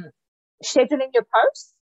 Scheduling your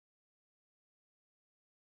posts.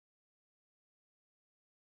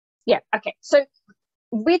 Yeah, okay. So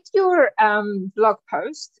with your blog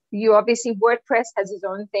post, you obviously, WordPress has its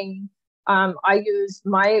own thing. I use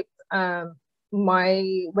my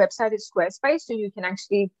website is Squarespace, so you can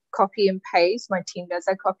actually copy and paste. My team does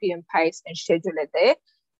that, copy and paste and schedule it there.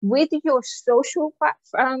 With your social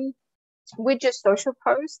platform, with your social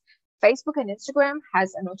posts, Facebook and Instagram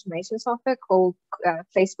has an automation software called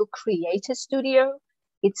Facebook Creator Studio.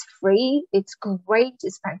 It's free. It's great.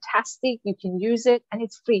 It's fantastic. You can use it and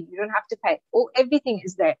it's free. You don't have to pay. Everything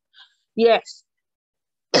is there. Yes,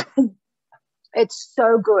 it's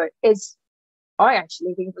so good. I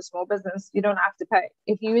actually think for small business, you don't have to pay.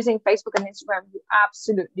 If you're using Facebook and Instagram, you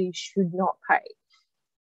absolutely should not pay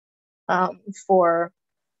for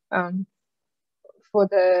um,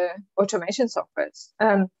 the automation softwares,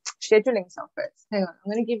 scheduling softwares. Hang on,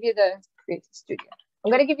 I'm going to give you the Creative Studio.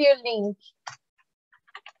 I'm going to give you a link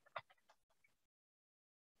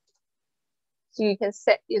so you can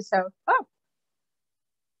set yourself up.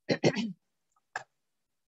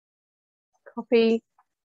 Copy.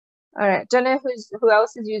 All right, don't know who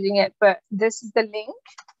else is using it, but this is the link.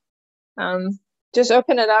 Just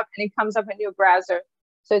open it up and it comes up in your browser.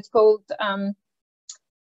 So it's called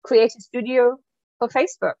Creative Studio for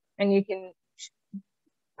Facebook, and you can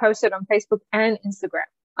post it on Facebook and Instagram.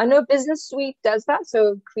 I know Business Suite does that.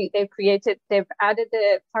 So they've added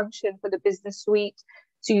the function for the Business Suite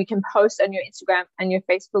so you can post on your Instagram and your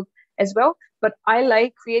Facebook as well. But I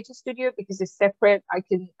like Creative Studio because it's separate. I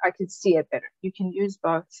can see it better. You can use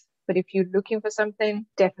both. But if you're looking for something,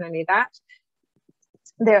 definitely that.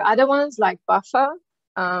 There are other ones like Buffer.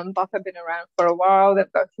 Buffer been around for a while.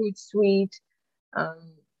 They've got Hootsuite.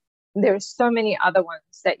 There's so many other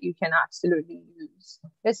ones that you can absolutely use.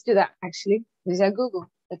 Let's do that, actually. These are Google.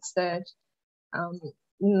 Let's search.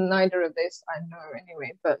 Neither of this I know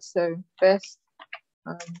anyway, but so best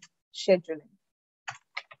scheduling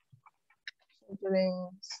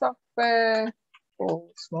software for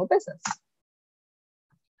small business.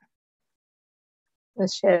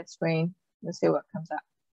 Let's share a screen. Let's see what comes up.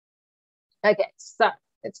 Okay, so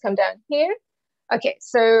let's come down here. Okay,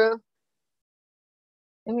 so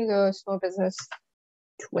let me go small business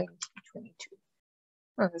 2022.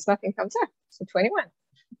 Oh, there's nothing comes up. So 21.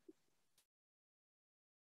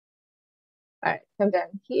 All right, come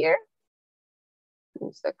down here.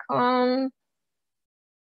 Tools.com.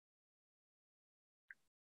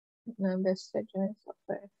 Best scheduling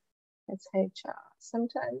software. It's HR.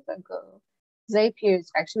 Sometimes I go Zapier.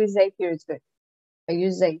 Actually, Zapier is good. I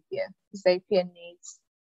use Zapier. Zapier needs,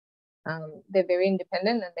 they're very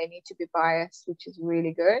independent and they need to be biased, which is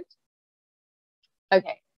really good.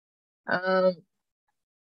 Okay.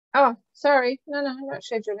 Oh, sorry. No, not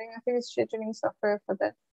scheduling. I think it's scheduling software for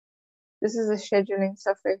that. This is a scheduling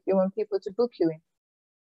software if you want people to book you in.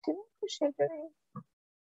 Didn't I put scheduling?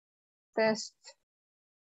 Best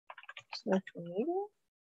social media?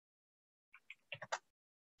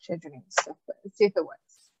 Scheduling software. Let's see if it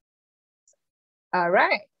works. All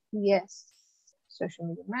right. Yes. Social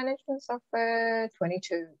media management software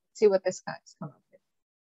 22. See what this guy's come up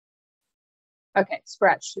with. Okay,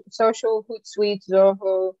 Scratch. Social, Hootsuite,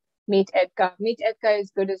 Zoho, Meet Edgar. Meet Edgar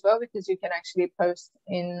is good as well because you can actually post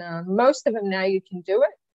in most of them now. You can do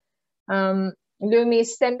it. Lumi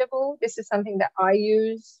is Sendable. This is something that I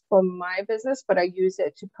use for my business, but I use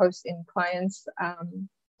it to post in clients'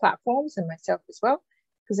 platforms and myself as well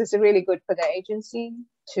because it's really good for the agency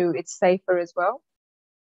too. It's safer as well.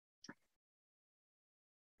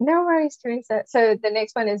 No worries, Teresa. So the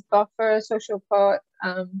next one is Buffer, Social Pod.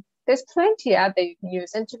 There's plenty out there you can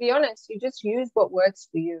use. And to be honest, you just use what works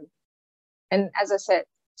for you. And as I said,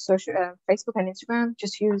 social Facebook and Instagram,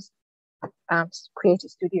 just use Creative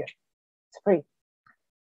Studio. It's free.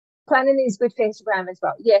 Planning is good for Instagram as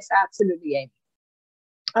well. Yes, absolutely, Amy.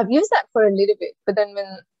 I've used that for a little bit, but then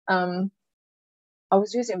when I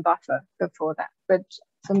was using Buffer before that, but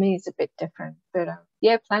for me it's a bit different. But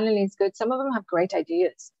yeah, Planning is good. Some of them have great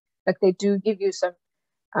ideas. Like they do give you some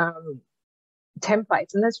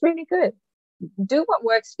templates, and that's really good. Do what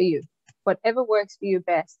works for you, whatever works for you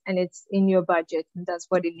best, and it's in your budget and does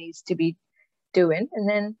what it needs to be doing, and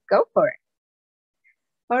then go for it.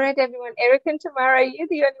 All right, everyone. Eric and Tamara, you're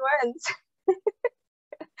the only ones.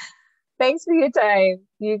 Thanks for your time.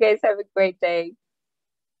 You guys have a great day.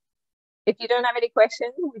 If you don't have any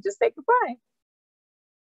questions, we just say goodbye.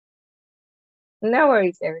 No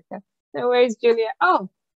worries, Erica. No worries, Julia. Oh,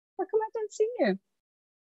 how come I don't see you?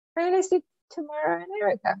 I only see Tamara and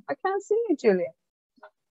Erica. I can't see you, Julia.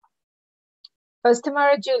 Oh, it's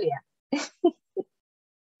Tamara, Julia.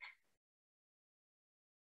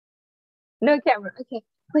 No camera. Okay.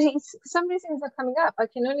 But for some reason it's not coming up. I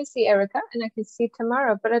can only see Erica and I can see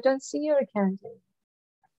Tamara, but I don't see your account.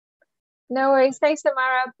 No worries. Thanks,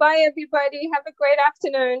 Tamara. Bye, everybody. Have a great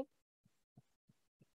afternoon.